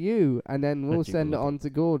 make for you, and then we'll Magic send it Order. on to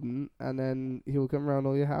Gordon, and then he'll come around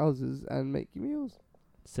all your houses and make you meals.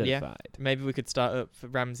 Certified. Maybe we could start up for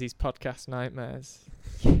Ramsay's podcast nightmares,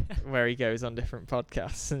 where he goes on different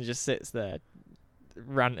podcasts and just sits there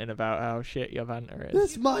ranting about how shit your banter is.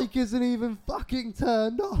 This mic isn't even fucking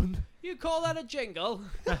turned on. You call that a jingle?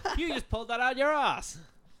 You just pulled that out your ass.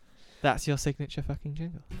 That's your signature fucking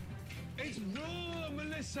jingle. It's raw,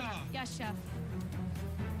 Melissa. Yes, chef.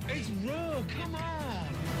 It's raw. Come on.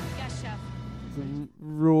 Yes, chef. Some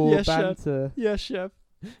raw Yes, chef. banter. Yes, chef.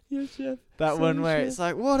 Yes, chef. That So one where chef. it's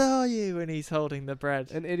like, what are you? And he's holding the bread.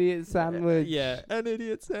 An idiot sandwich. Yeah, an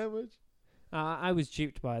idiot sandwich. I was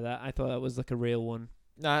duped by that. I thought that was like a real one.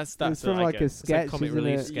 That's It's from like a sketch, It's a comic isn't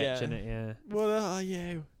relief it? sketch, Yeah. innit? Yeah. What are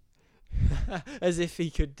you? As if he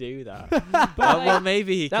could do that. But well,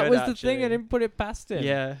 maybe he that could. was the thing. I actually. didn't put it past him.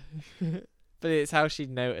 Yeah. But it's how she'd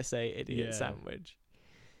know to say idiot Yeah. sandwich.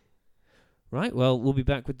 Right. Well, we'll be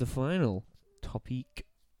back with the final topic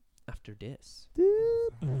after this.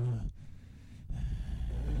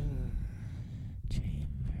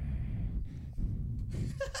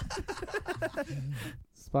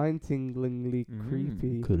 Spine-tinglingly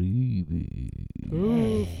creepy. Creepy.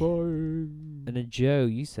 Oh, fine. And then Joe,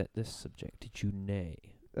 you set this subject. Did you nay?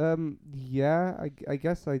 Yeah, I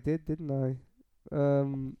guess I did, didn't I?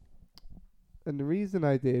 And the reason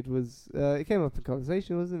I did was, it came up in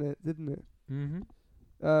conversation, wasn't it? Didn't it?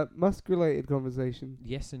 Mm-hmm. Musk-related conversation.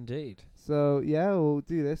 Yes, indeed. So, yeah, we'll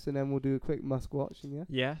do this, and then we'll do a quick Musk watching, yeah?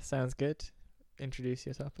 Yeah, sounds good. Introduce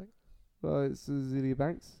your topic. Well, it's Azealia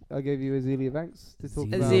Banks. I gave you Azealia Banks to talk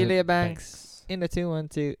about. Azealia Banks. In the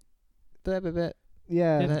 212. Blah, blah, blah.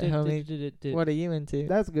 Yeah, That homie. What are you into?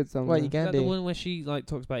 that's a good song. What though. you Is gonna that the do? one where she like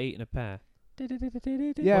talks about eating a pear?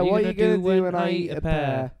 Yeah, what you gonna do when I eat a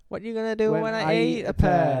pear? What you gonna do When when I I eat eat a a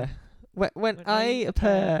pear? pear. When I eat a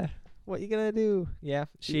pear. What you gonna do? Yeah,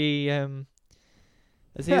 she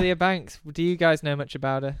Azealia Banks. Do you guys know much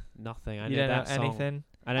about her? Nothing. I You know don't that know song. anything.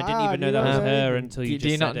 And I didn't even know you that was don't know her anything. until Do you you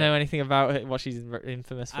just not said know it. anything about her, what she's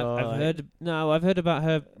infamous for? I've like- heard. No, I've heard about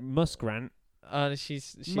her Musk rant,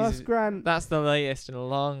 she's Muskrat. that's the latest in a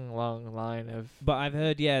long line of. but I've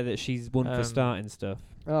heard that she's one for starting stuff.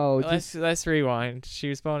 Oh, Let's rewind. She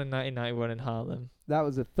was born in 1991 in Harlem. that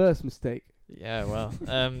was a first mistake. Yeah, well,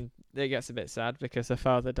 it gets a bit sad because her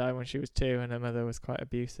father died when she was 2, and her mother was quite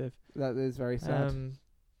abusive. That is very sad.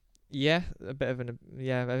 Yeah, a bit of an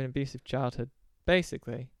abusive childhood,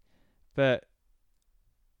 basically. But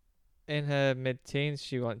in her mid-teens,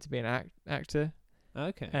 she wanted to be an actor,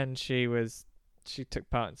 Okay. and she took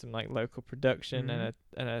part in some like local production, Mhm.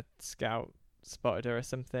 and a scout spotted her or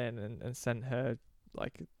something, and sent her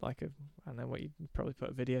like a I don't know what you'd probably put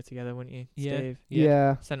a video together, wouldn't you, Yeah. Steve?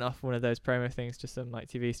 Yeah. Sent off one of those promo things to some like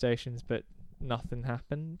TV stations, but nothing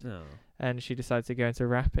happened. No. And she decided to go into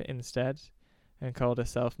rap it instead, and called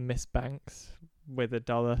herself Miss Banks with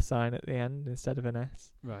a $sign at the end instead of an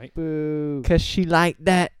S. Right. Boo. 'Cause she liked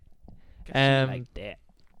that. Like that.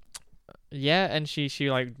 Yeah, and she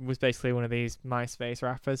like was basically one of these MySpace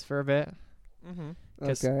rappers for a bit. Mm-hmm.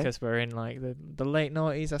 Okay. Because we're in like the late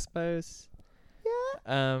noughties, I suppose.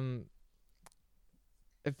 Yeah.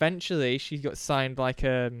 Eventually, she got signed like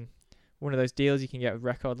one of those deals you can get with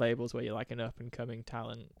record labels where you're like an up and coming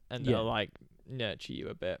talent, and Yeah. they'll like nurture you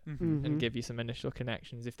a bit Mm-hmm. and give you some initial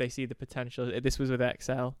connections if they see the potential. This was with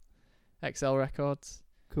XL Records,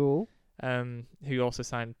 Cool. who also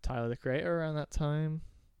signed Tyler the Creator around that time.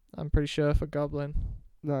 I'm pretty sure for Goblin.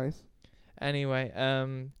 Nice. Anyway,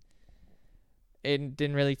 it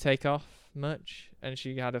didn't really take off much, and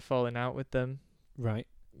she had a falling out with them. Right.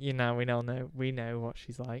 We know what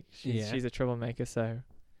she's like. She's a troublemaker, so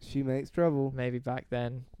She makes trouble. maybe back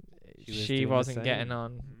then She was she doing the wasn't same. getting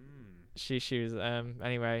on. She was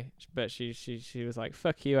anyway, but she was like,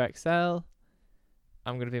 fuck you, XL.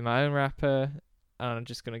 I'm gonna be my own rapper, and I'm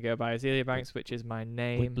just gonna go by Azealia Banks, which is my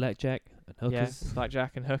name. With blackjack and hookers. Yeah,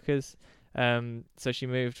 blackjack and hookers. So she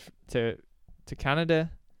moved to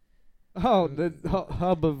Canada, Oh, the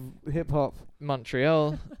hub of hip hop.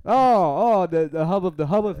 Montreal. The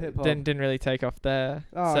hub of hip hop. Didn't really take off there.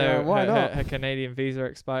 Oh, So no, why not? her Canadian visa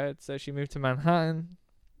expired, so she moved to Manhattan.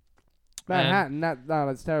 Manhattan.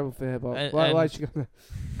 That's terrible for hip hop. and- Why and- is she going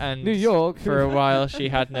And New York? for a while she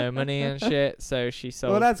had no money and shit, so she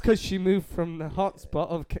sold. Well, that's because she moved from the hotspot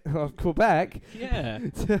of Quebec. Yeah.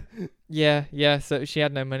 to Yeah. So she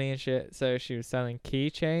had no money and shit, so she was selling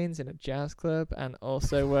keychains in a jazz club and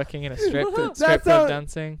also working in a strip club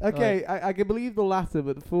dancing. Okay, I can believe the latter,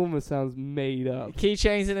 but the former sounds made up. Like,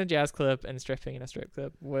 keychains in a jazz club and stripping in a strip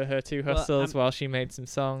club were her two Well, hustles while she made some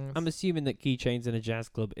songs. I'm assuming that keychains in a jazz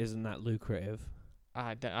club isn't that lucrative.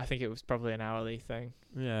 I think it was probably an hourly thing.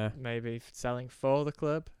 Yeah. Maybe selling for the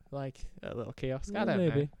club, like a little kiosk. I Yeah, don't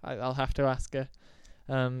maybe. know. I'll have to ask her.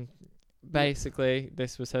 Basically,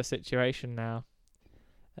 this was her situation now,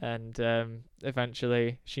 and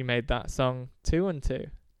eventually she made that song 212,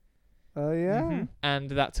 Oh yeah. Mhm.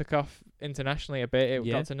 and that took off internationally a bit. It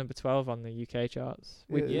Yeah. got to number 12 on the UK charts.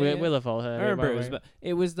 Yeah. We'll have all heard. I remember won't it was, we? but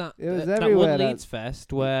it was that It was that everywhere, one that- Leeds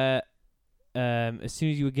Fest where as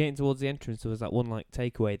soon as you were getting towards the entrance, there was that one like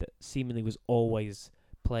takeaway that seemingly was always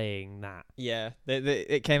playing that. Yeah,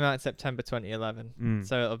 it came out in September 2011, Mm.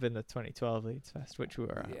 so it'll have been the 2012 Leeds Fest, which we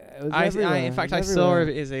were at. Yeah, it was I everywhere. in fact, It I was saw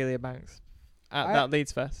everywhere. Azealia Banks at that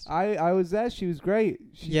Leeds Fest. I was there. She was great.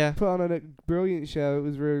 She Yeah. put on a brilliant show. It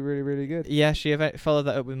was really, really, really good. Yeah, she followed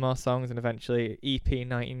that up with more songs and eventually EP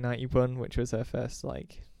 1991, which was her first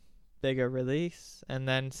like bigger release. And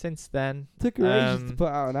then since then, Took her ages to put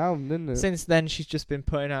out an album, didn't it? since then she's just been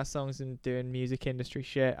putting out songs and doing music industry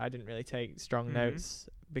shit. I didn't really take strong notes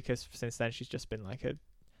because since then she's just been like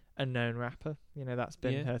a known rapper. You know, that's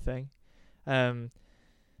been her thing.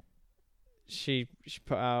 She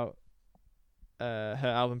put out her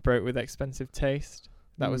album Broke with Expensive Taste.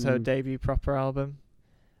 That was her debut proper album.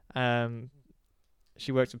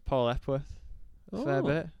 She worked with Paul Epworth a fair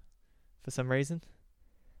bit for some reason.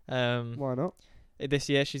 Why not? This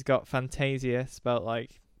year she's got Fantasia, spelt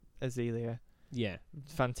like Azealia. Yeah.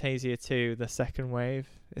 Fantasia 2, The Second Wave,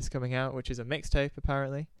 is coming out, which is a mixtape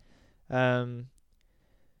apparently. And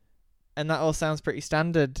that all sounds pretty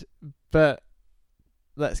standard, but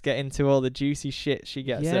let's get into all the juicy shit she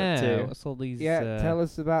gets up to. What's all these? Tell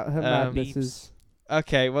us about her madnesses.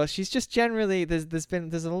 Okay, well, she's just generally there's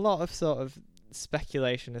a lot of sort of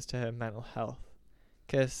speculation as to her mental health,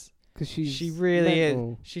 because she really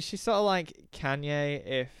mental. is. She's sort of like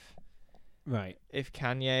Kanye if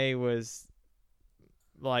Kanye was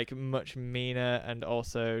like much meaner, and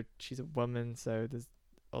also she's a woman, so there's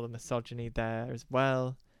all the misogyny there as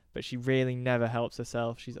well. But she really never helps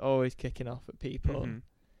herself. She's always kicking off at people.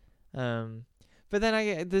 But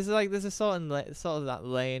then there's a sort of that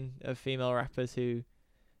lane of female rappers who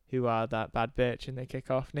are that bad bitch and they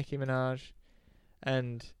kick off. Nicki Minaj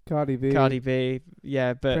and Cardi B.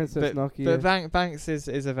 Yeah, but Princess Nokia. But Banks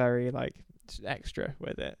is a very like extra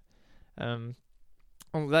with it.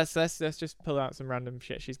 Let's just pull out some random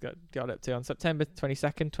shit she's got up to. On September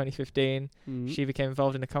 22nd, 2015, she became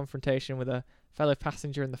involved in a confrontation with a fellow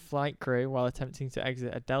passenger in the flight crew while attempting to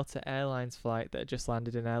exit a Delta Airlines flight that had just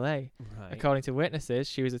landed in LA. Right. According to witnesses,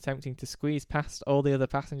 she was attempting to squeeze past all the other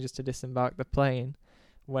passengers to disembark the plane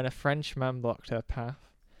when a Frenchman blocked her path.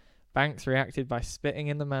 Banks reacted by spitting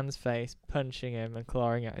in the man's face, punching him, and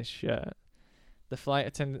clawing at his shirt. The flight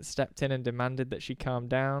attendant stepped in and demanded that she calm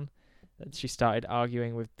down. She started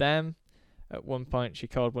arguing with them. At one point, she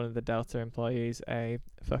called one of the Delta employees a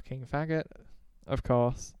fucking faggot. Of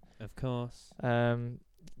course.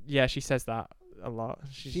 Yeah, she says that a lot.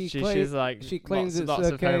 She's like she claims lots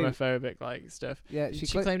it's okay. of homophobic like stuff. Yeah, she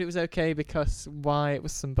claimed it was okay because why? It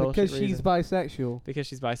was some bullshit because she's bisexual. Because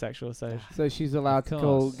she's bisexual, so she's allowed to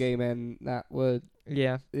call gay men that word.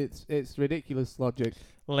 Yeah, it's ridiculous logic.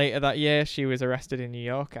 Later that year, she was arrested in New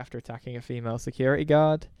York after attacking a female security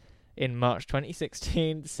guard. In March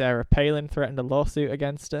 2016, Sarah Palin threatened a lawsuit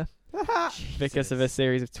against her because of a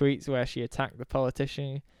series of tweets where she attacked the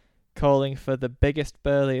politician, calling for the biggest,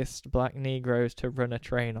 burliest black Negroes to run a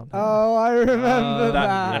train on her. Oh, I remember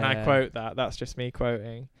that. And I quote that. That's just me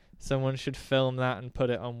quoting. Someone should film that and put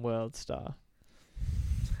it on World Star.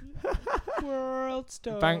 World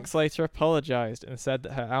Star. Banks later apologized and said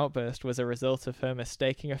that her outburst was a result of her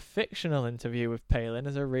mistaking a fictional interview with Palin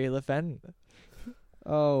as a real event.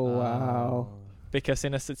 Oh, wow. Because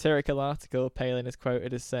in a satirical article, Palin is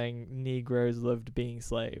quoted as saying Negroes loved being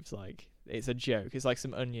slaves. Like, it's a joke. It's like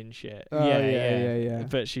some Onion shit. Oh, yeah.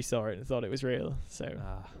 But she saw it and thought it was real. So,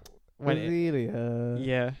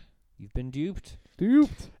 yeah. You've been duped.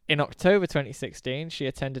 In October 2016, she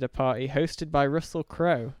attended a party hosted by Russell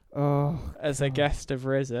Crowe as a guest of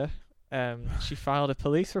RZA. She filed a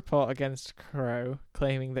police report against Crowe,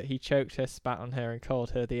 claiming that he choked her, spat on her, and called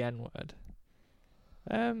her the N-word.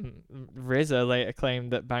 RZA later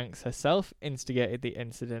claimed that Banks herself instigated the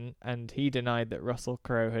incident, and he denied that Russell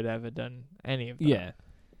Crowe had ever done any of that. Yeah.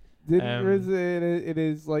 Didn't RZA it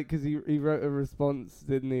is like, because he wrote a response,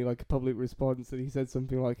 didn't he, like a public response, and he said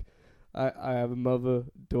something like, I have a mother,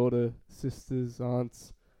 daughter, sisters,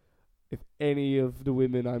 aunts. If any of the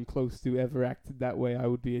women I'm close to ever acted that way, I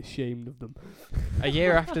would be ashamed of them. A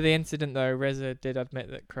year after the incident, though, RZA did admit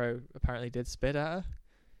that Crowe apparently did spit at her.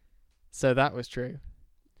 So that was true.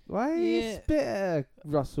 Why you spit at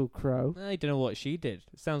Russell Crowe? I don't know what she did.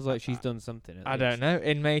 It sounds like she's done something. I don't know.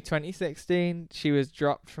 In May 2016, she was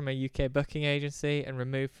dropped from a UK booking agency and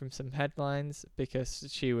removed from some headlines because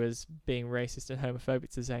she was being racist and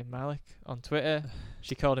homophobic to Zayn Malik on Twitter.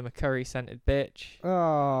 She called him a curry-scented bitch.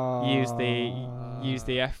 Oh. Used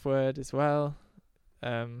the F word as well.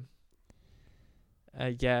 Yeah.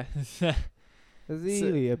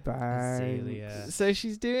 Azealia Banks. So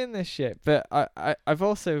she's doing this shit, but I've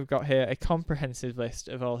also got here a comprehensive list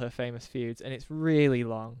of all her famous feuds, and it's really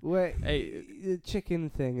long. Wait, the chicken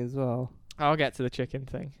thing as well. I'll get to the chicken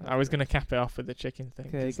thing. I was going to cap it off with the chicken thing,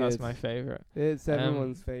 because that's my favourite. It's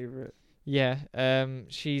everyone's favourite. Yeah,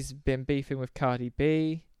 she's been beefing with Cardi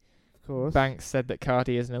B. Of course. Banks said that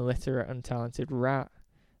Cardi is an illiterate, untalented rat,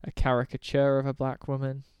 a caricature of a black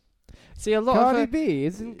woman. See, a lot Cardi of B,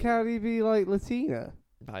 isn't Cardi B like Latina?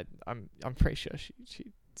 I'm pretty sure she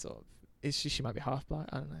sort of is. She might be half black.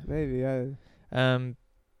 I don't know. Maybe, yeah.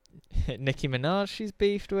 Nicki Minaj she's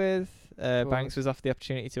beefed with. Of Banks course. was offered the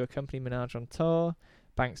opportunity to accompany Minaj on tour.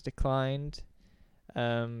 Banks declined.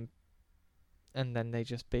 And then they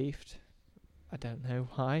just beefed. I don't know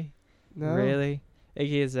why. No. Really?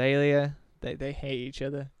 Iggy Azalea, they hate each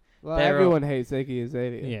other. Well, They're everyone hates Iggy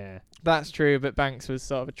Azalea. Yeah. That's true, but Banks was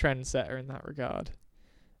sort of a trendsetter in that regard.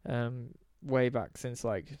 Way back since,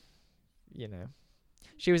 like, you know,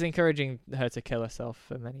 she was encouraging her to kill herself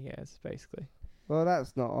for many years, basically. Well,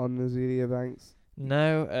 that's not on Azealia Banks.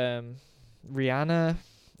 No, Rihanna,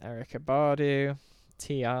 Erykah Badu,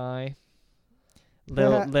 T.I.,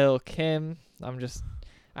 Lil Kim,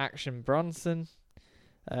 Action Bronson,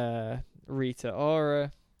 Rita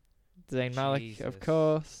Ora, Zayn Malik, of Jesus.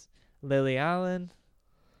 course, Lily Allen,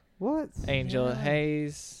 What? Angel Yeah.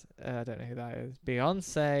 Hayes, I don't know who that is,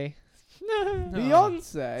 Beyonce.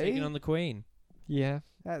 Beyonce? Taking on the Queen. Yeah.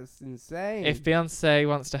 That's insane. If Beyonce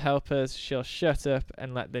wants to help us, she'll shut up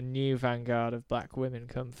and let the new vanguard of black women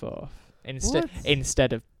come forth What?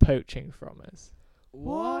 instead of poaching from us.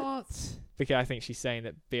 What? Because I think she's saying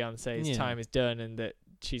that Beyonce's Yeah. time is done and that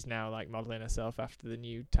she's now like modeling herself after the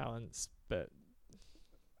new talents, but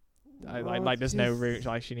like there's no route.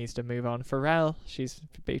 Like she needs to move on. Pharrell, she's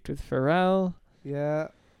beefed with Pharrell. Yeah.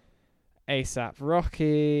 ASAP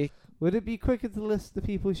Rocky, Would it be quicker to list the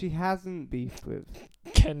people she hasn't beefed with?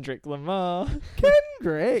 Kendrick Lamar.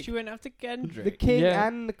 Kendrick, She went after Kendrick. the king Yeah.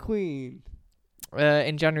 and the queen.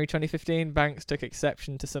 In January 2015, Banks took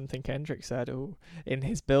exception to something Kendrick said in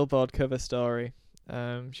his Billboard cover story.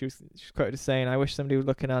 She was quoted as saying, "I wish somebody would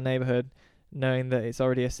look in our neighborhood, knowing that it's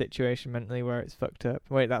already a situation mentally where it's fucked up."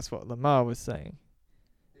 Wait, that's what Lamar was saying.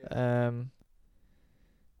 And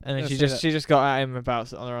then Let's she say just got at him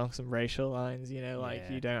about along some racial lines, you know, like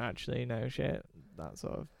Yeah. you don't actually know shit, that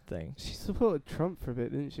sort of thing. She supported Trump for a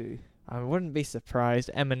bit, didn't she? I wouldn't be surprised.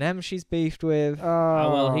 Eminem, she's beefed with.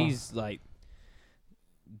 Oh, well, he's like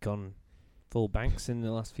gone full Banks in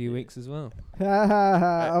the last few weeks as well.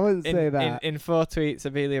 I wouldn't say that. In 4 tweets,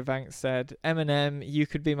 Amelia Banks said, "Eminem, you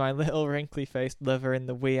could be my little wrinkly-faced lover in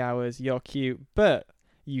the wee hours. You're cute, but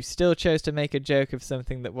you still chose to make a joke of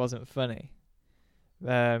something that wasn't funny."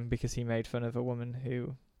 Because he made fun of a woman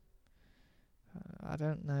who, I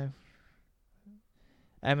don't know.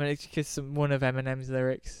 Eminem, because one of Eminem's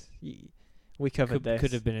lyrics, we covered this.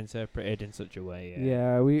 Could have been interpreted in such a way.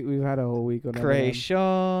 Yeah, we've had a whole week on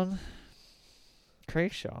Krayshawn.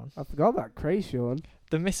 I forgot about Krayshawn.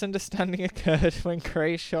 The misunderstanding occurred when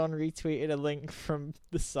Krayshawn retweeted a link from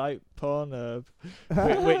the site Pornhub,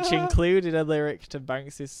 which included a lyric to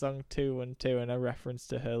Banks' song 212 and a reference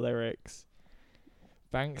to her lyrics.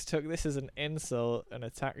 Banks took this as an insult and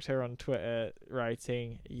attacked her on Twitter,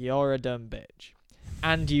 writing, "You're a dumb bitch.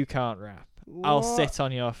 And you can't rap. I'll sit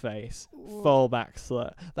on your face. Fallback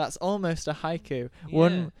slut." That's almost a haiku.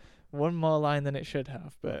 Yeah. One more line than it should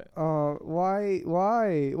have, but Why?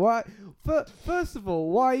 First of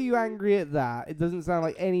all, why are you angry at that? It doesn't sound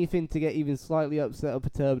like anything to get even slightly upset or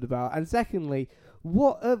perturbed about. And secondly,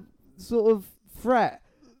 what a sort of threat.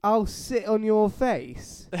 I'll sit on your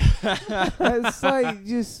face. It's like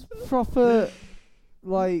just proper,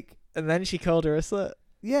 like, and then she called her a slut.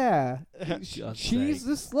 yeah. God's She's sake.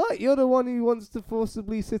 the slut. You're the one who wants to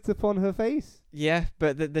forcibly sit upon her face. Yeah,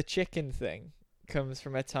 but the chicken thing comes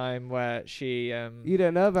from a time where she You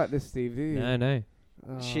don't know about this, Steve, do you? No.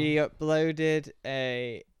 Oh. she uploaded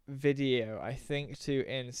a video, I think, to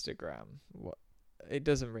Instagram. It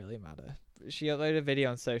doesn't really matter. She uploaded a video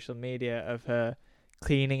on social media of her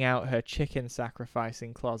cleaning out her chicken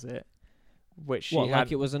sacrificing closet, which she had.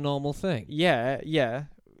 Like it was a normal thing? Yeah.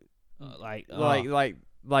 Like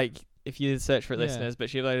If you search for it, Yeah. listeners, but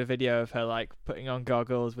she uploaded a video of her like putting on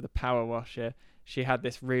goggles with a power washer. She had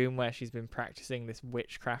this room where she's been practicing this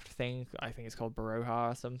witchcraft thing. I think it's called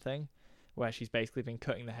Baroha or something, where she's basically been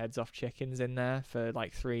cutting the heads off chickens in there for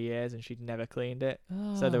like 3 years and she'd never cleaned it.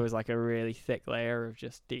 So there was like a really thick layer of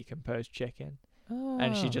just decomposed chicken.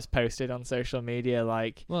 And she just posted on social media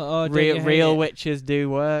like, real witches do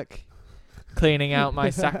work. Cleaning out my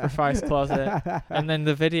sacrifice closet. And then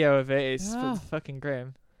the video of it is fucking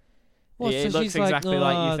grim. It looks exactly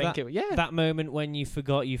like you think it would. Yeah. That moment when you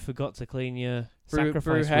forgot to clean your sacrifice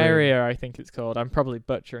room. Brujeria, I think it's called. I'm probably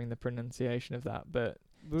butchering the pronunciation of that, but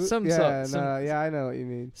I know what you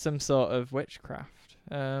mean. some sort of witchcraft.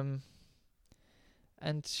 And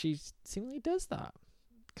she seemingly does that.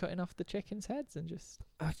 Cutting off the chickens' heads and just...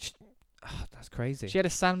 That's crazy. She had a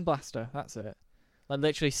sandblaster. That's it. Like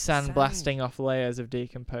literally sandblasting off layers of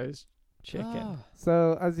decomposed chicken. Ah.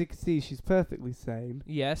 So as you can see, she's perfectly sane.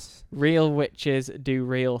 Yes. Real witches do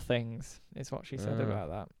real things. Is what she said Ah. about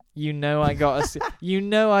that. You know I got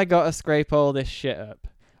to scrape all this shit up.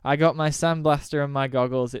 I got my sandblaster and my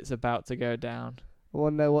goggles. It's about to go down. I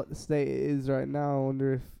wonder what the state it is right now. I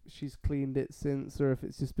wonder if she's cleaned it since, or if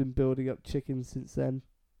it's just been building up chicken since then.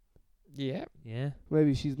 Yeah. Yeah.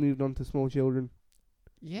 Maybe she's moved on to small children.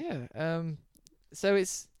 Yeah. So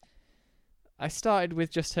it's. I started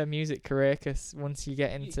with just her music career, 'cause once you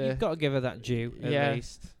get into, You've got to give her that due, at Yeah.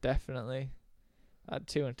 least. definitely.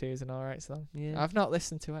 2 and 2 is an alright song. Yeah. I've not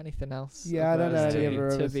listened to anything else. Yeah, I of don't know hers, any of to, her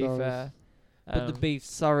to other be songs. fair. But the beef.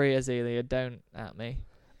 Sorry, Azealia, don't at me.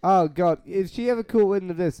 Oh God! If she ever caught wind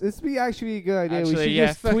of this would be actually a good idea. Actually, we should yeah,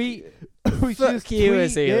 just fuck tweet. We should fuck just you, tweet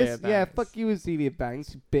Azealia this. Yeah, Banks. fuck you, Azealia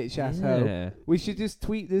Banks, you bitch ass hoe. Yeah. We should just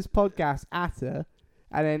tweet this podcast at her,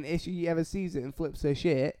 and then if she ever sees it and flips her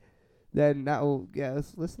shit, then that'll get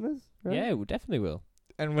us listeners. Right? Yeah, we definitely will.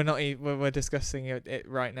 And we're not we're discussing it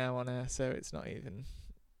right now on air, so it's not even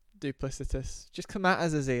duplicitous. Just come at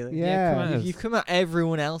us, Azealia. Yeah. come at us. You come at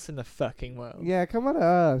everyone else in the fucking world. Yeah, come on to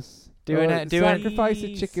us. Doing Or it- doing- sacrifice a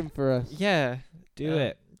Please. chicken for us. Yeah. Do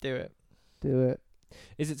it. Do it. Do it.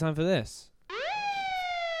 Is it time for this?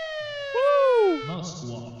 Must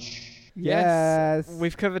watch. Yes.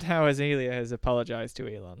 We've covered how Azealia has apologised to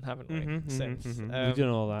Elon, haven't we? Since We've done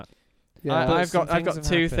all that. Yeah. But I've some got things have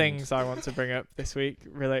two happened. things I want to bring up this week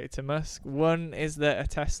related to Musk. One is that a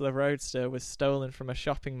Tesla Roadster was stolen from a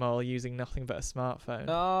shopping mall using nothing but a smartphone.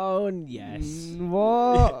 Oh, yes.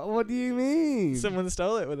 What? What do you mean? Someone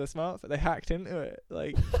stole it with a smartphone. They hacked into it,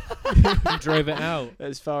 like You drove it out.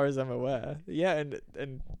 as far as I'm aware. Yeah,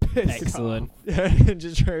 and Excellent. and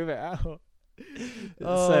just drove it out. So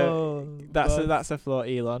Oh, that's a flaw,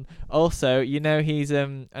 Elon. Also, you know he's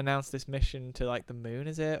announced this mission to like the moon,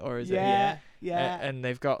 is it, or is it? Yeah. Yeah. And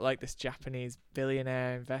they've got like this Japanese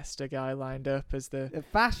billionaire investor guy lined up as the A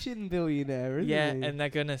fashion billionaire, isn't yeah, he? and they're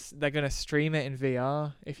gonna stream it in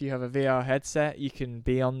VR. If you have a VR headset, you can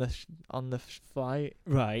be on the flight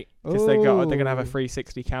right. because they're gonna have a Oh.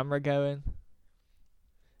 360 camera going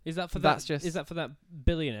Is that for That's that? just- Is that for that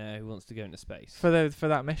billionaire who wants to go into space? for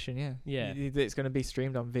that mission. Yeah, Yeah. It's gonna be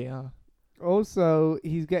streamed on VR. Also,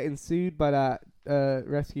 he's getting sued by that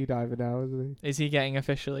rescue diver now, isn't Is he getting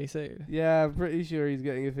officially sued? he? Yeah, I'm pretty sure he's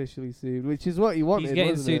getting officially sued, which is what he wanted. He's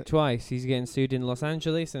getting wasn't sued it? twice. He's getting sued in Los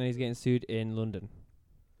Angeles and he's getting sued in London.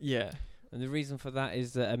 Yeah. And the reason for that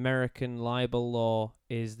is that American libel law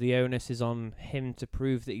is the onus is on him to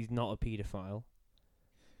prove that he's not a paedophile.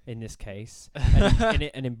 In this case, and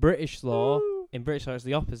in British law, it's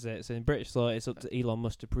the opposite. So in British law, it's up to Elon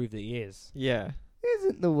Musk to prove that he is. Yeah.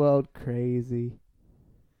 Isn't the world crazy?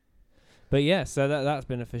 But yeah, so that's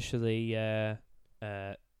been officially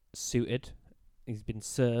suited. He's been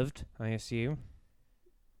served, I assume.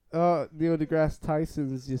 Oh, Neil deGrasse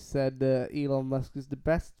Tyson's just said Elon Musk is the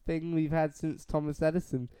best thing we've had since Thomas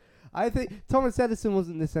Edison. I think Thomas Edison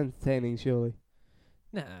wasn't this entertaining, surely.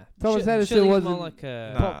 Nah, Thomas Edison surely he's wasn't more like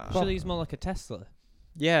a. Nah. Surely he's more like a Tesla.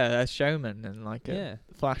 Yeah, a showman and like a Yeah.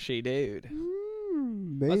 flashy dude.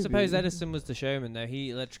 Maybe. I suppose Edison was the showman, though. He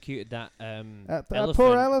electrocuted that A elephant.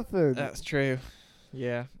 poor elephant. That's true.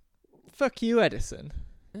 Yeah. Fuck you, Edison.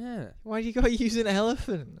 Yeah. Why you gotta use an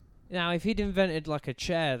elephant? Now, if he'd invented like a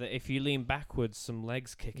chair that if you lean backwards, some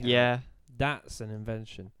legs kick out. Yeah. That's an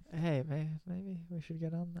invention. Hey, maybe we should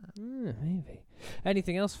get on that. Maybe.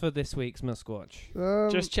 Anything else for this week's Muskwatch?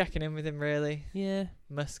 Just checking in with him, really. Yeah.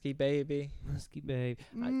 Musky baby. Musky babe.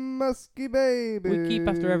 Musky baby. We keep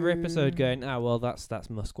after every episode going, well, that's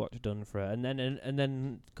Muskwatch done for it. And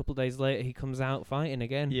then a couple of days later, he comes out fighting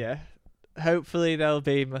again. Yeah. Hopefully there'll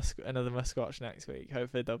be another Muskwatch next week.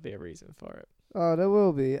 Hopefully there'll be a reason for it. Oh, there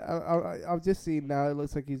will be. I've just seen now. It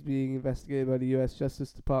looks like he's being investigated by the U.S.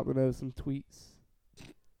 Justice Department over some tweets.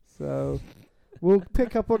 So we'll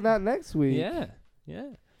pick up on that next week. Yeah.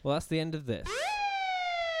 Well, that's the end of this.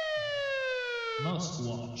 Must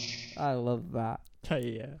watch. I love that.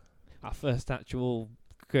 Yeah. Our first actual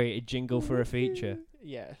created jingle for a feature.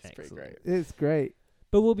 Yeah, it's pretty Excellent. great. It's great.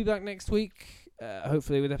 But we'll be back next week,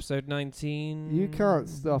 hopefully with episode 19. You can't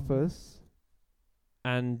stop us.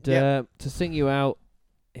 And Yeah. to sing you out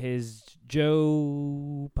is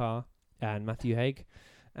Joe Parr and Matthew Haig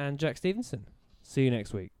and Jack Stevenson. See you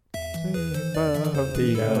next week. Chamber of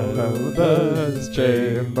the elders,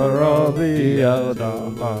 chamber of the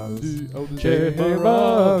elders, chamber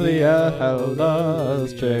of the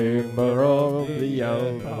elders, chamber of the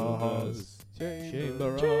elders. Chamber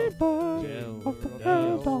of the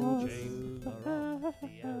elders.